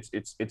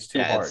 It's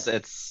too hard.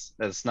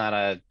 It's not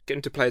a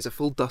getting to play as a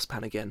full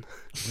dustpan again.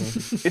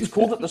 It's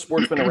cool that the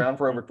sport's been around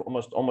for over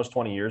almost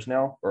 20 years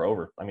now, or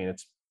over. I mean,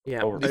 it's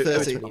over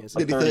 30 years.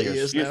 Maybe 30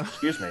 years now.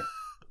 Excuse me,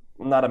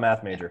 I'm not a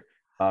math major.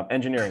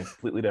 Engineering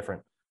completely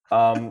different.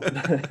 But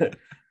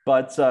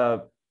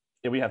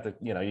we have to,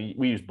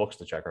 we use books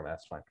to check our math.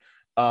 It's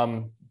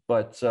fine.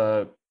 But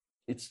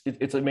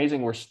it's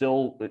amazing.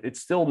 It's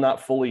still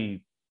not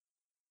fully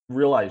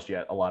realized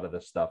yet, a lot of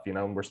this stuff,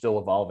 and we're still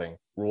evolving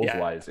rules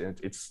wise, and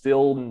it's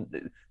still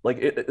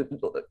like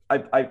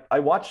I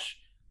watch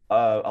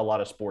a lot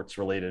of sports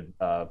related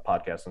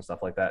podcasts and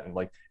stuff like that, and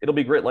like it'll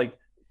be great. Like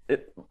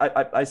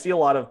I see a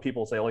lot of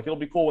people say like it'll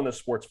be cool when the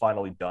sport's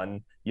finally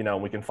done,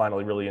 we can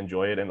finally really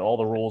enjoy it and all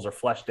the rules are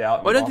fleshed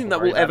out. I don't think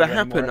that will ever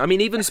happen anymore. I mean,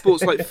 even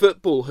sports like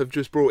football have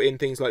just brought in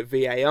things like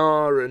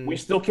VAR, and we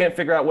still can't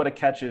figure out what a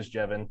catch is,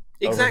 Jevin.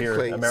 Exactly. Over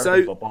here in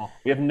American football,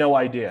 we have no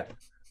idea.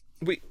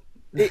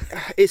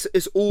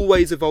 It's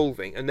always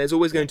evolving, and there's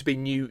always going to be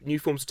new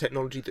forms of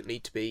technology that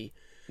need to be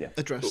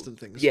addressed and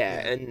things.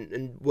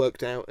 And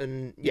worked out.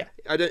 And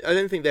I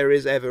don't think there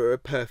is ever a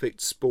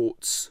perfect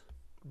sports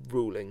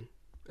ruling.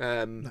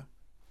 No.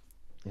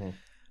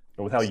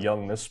 With how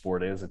young this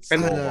sport is,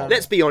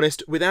 let's be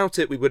honest. Without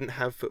it, we wouldn't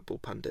have football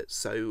pundits.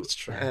 So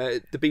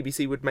the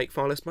BBC would make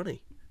far less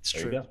money. It's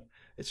true.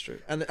 It's true,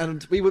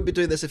 and we wouldn't be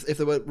doing this if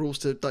there weren't rules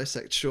to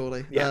dissect.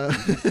 Surely,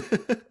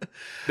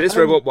 This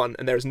robot won,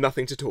 and there is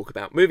nothing to talk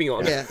about. Moving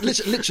on. Yeah,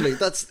 literally,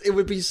 it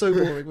would be so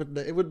boring, wouldn't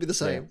it? It wouldn't be the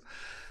same.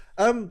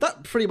 Yeah.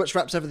 That pretty much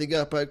wraps everything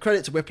up.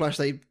 Credit to Whiplash,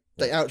 they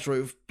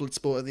outdrove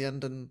Bloodsport in the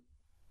end and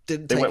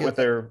didn't. They went with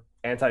their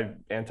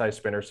anti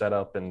spinner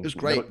setup, and it was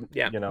great.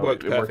 It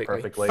worked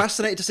perfectly.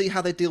 Fascinating to see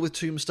how they deal with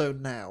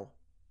Tombstone now.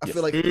 I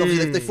feel like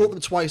obviously they fought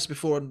them twice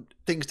before and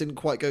things didn't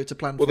quite go to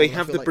plan. Well, they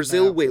have the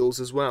Brazil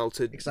wheels as well.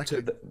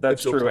 Exactly.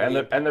 That's true,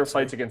 and their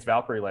fights against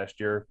Valkyrie last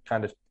year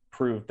kind of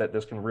proved that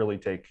this can really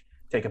take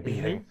a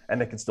beating, and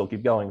they can still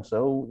keep going.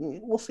 So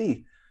we'll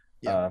see.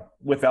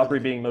 With Valkyrie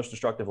being most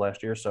destructive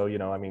last year, so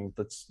I mean,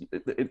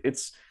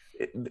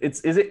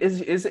 is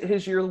it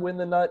his year to win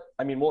the nut?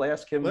 I mean, we'll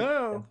ask him.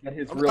 Well, and get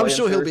his I'm real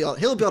sure he'll answer. be on.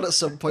 He'll be on at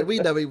some point. We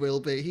know he will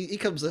be. He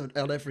comes on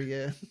every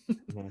year.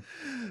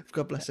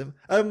 God bless him.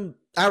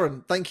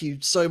 Aren, thank you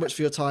so much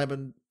for your time,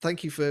 and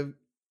thank you for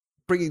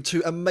bringing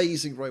 2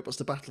 amazing robots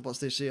to BattleBots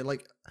this year.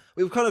 Like,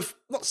 we were kind of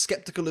not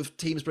skeptical of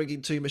teams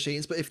bringing 2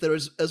 machines, but if they're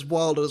as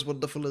wild and as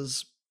wonderful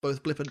as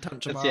both Blip and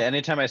Tantrum are, Yeah,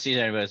 anytime I see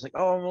anybody, it's like,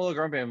 oh, I'm a little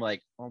grumpy. I'm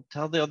like, well,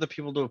 tell the other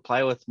people to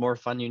apply with more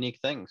fun, unique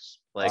things.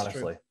 Like,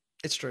 Honestly,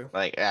 it's true.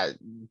 like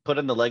put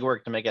in the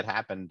legwork to make it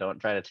happen. Don't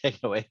try to take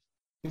it away.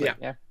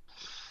 Yeah.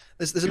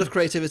 There's enough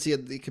creativity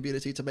in the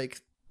community to make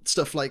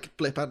stuff like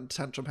Blip and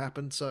Tantrum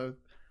happen. So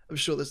I'm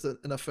sure there's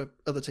enough for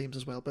other teams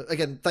as well. But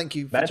again, thank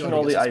you for imagine joining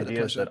all us. the It's been a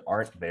ideas pleasure. that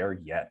aren't there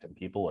yet, and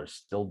people are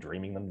still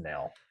dreaming them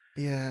now.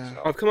 Yeah,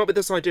 I've come up with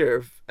this idea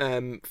of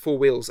 4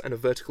 wheels and a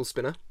vertical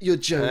spinner. you're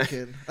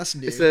joking. That's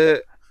new.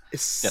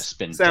 It's Just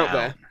spin it's out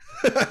down.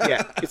 there.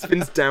 Yeah, it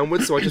spins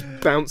downwards, so I just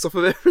bounce off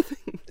of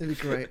everything. It'd be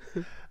great.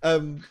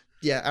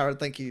 Yeah, Aren,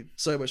 thank you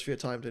so much for your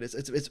time, dude.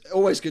 It's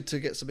always good to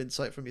get some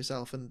insight from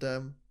yourself, and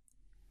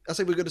I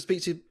think we're going to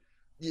speak to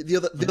the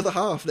other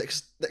half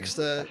next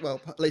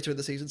later in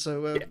the season.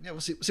 So yeah,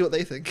 we'll see what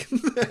they think.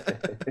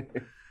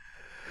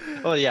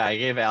 Well, yeah, I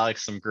gave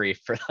Alex some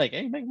grief for like,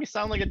 hey, you make me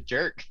sound like a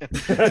jerk. I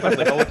was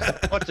like, oh,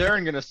 what's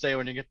Aren gonna say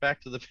when you get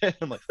back to the pit?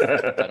 I'm like,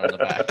 pat on the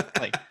back.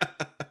 Like,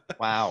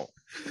 wow.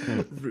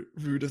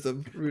 Rude of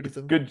them.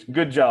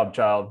 Good job,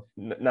 child.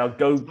 Now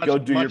go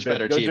do your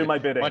bit. Go do my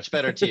bidding. Much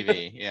better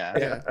TV. Yeah.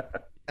 Yeah,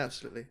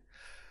 absolutely.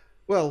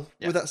 Well,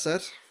 Yeah. with that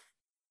said,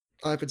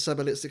 I've been Sam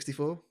Elliott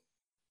 64.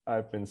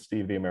 I've been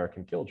Steve the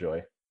American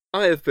Killjoy.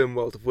 I have been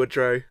Walter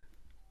Woodrow.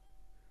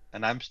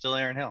 And I'm still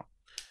Aren Hill.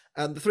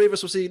 And the 3 of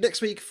us will see you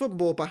next week for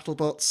more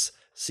BattleBots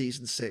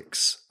Season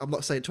 6. I'm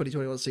not saying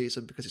 2021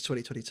 season because it's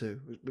 2022.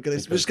 We're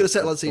just going to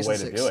settle on That's the Season way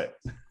 6. to do it.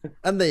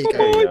 And there you There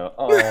go. you go.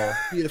 Oh,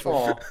 Beautiful.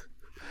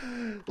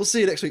 oh. We'll see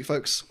you next week,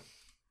 folks.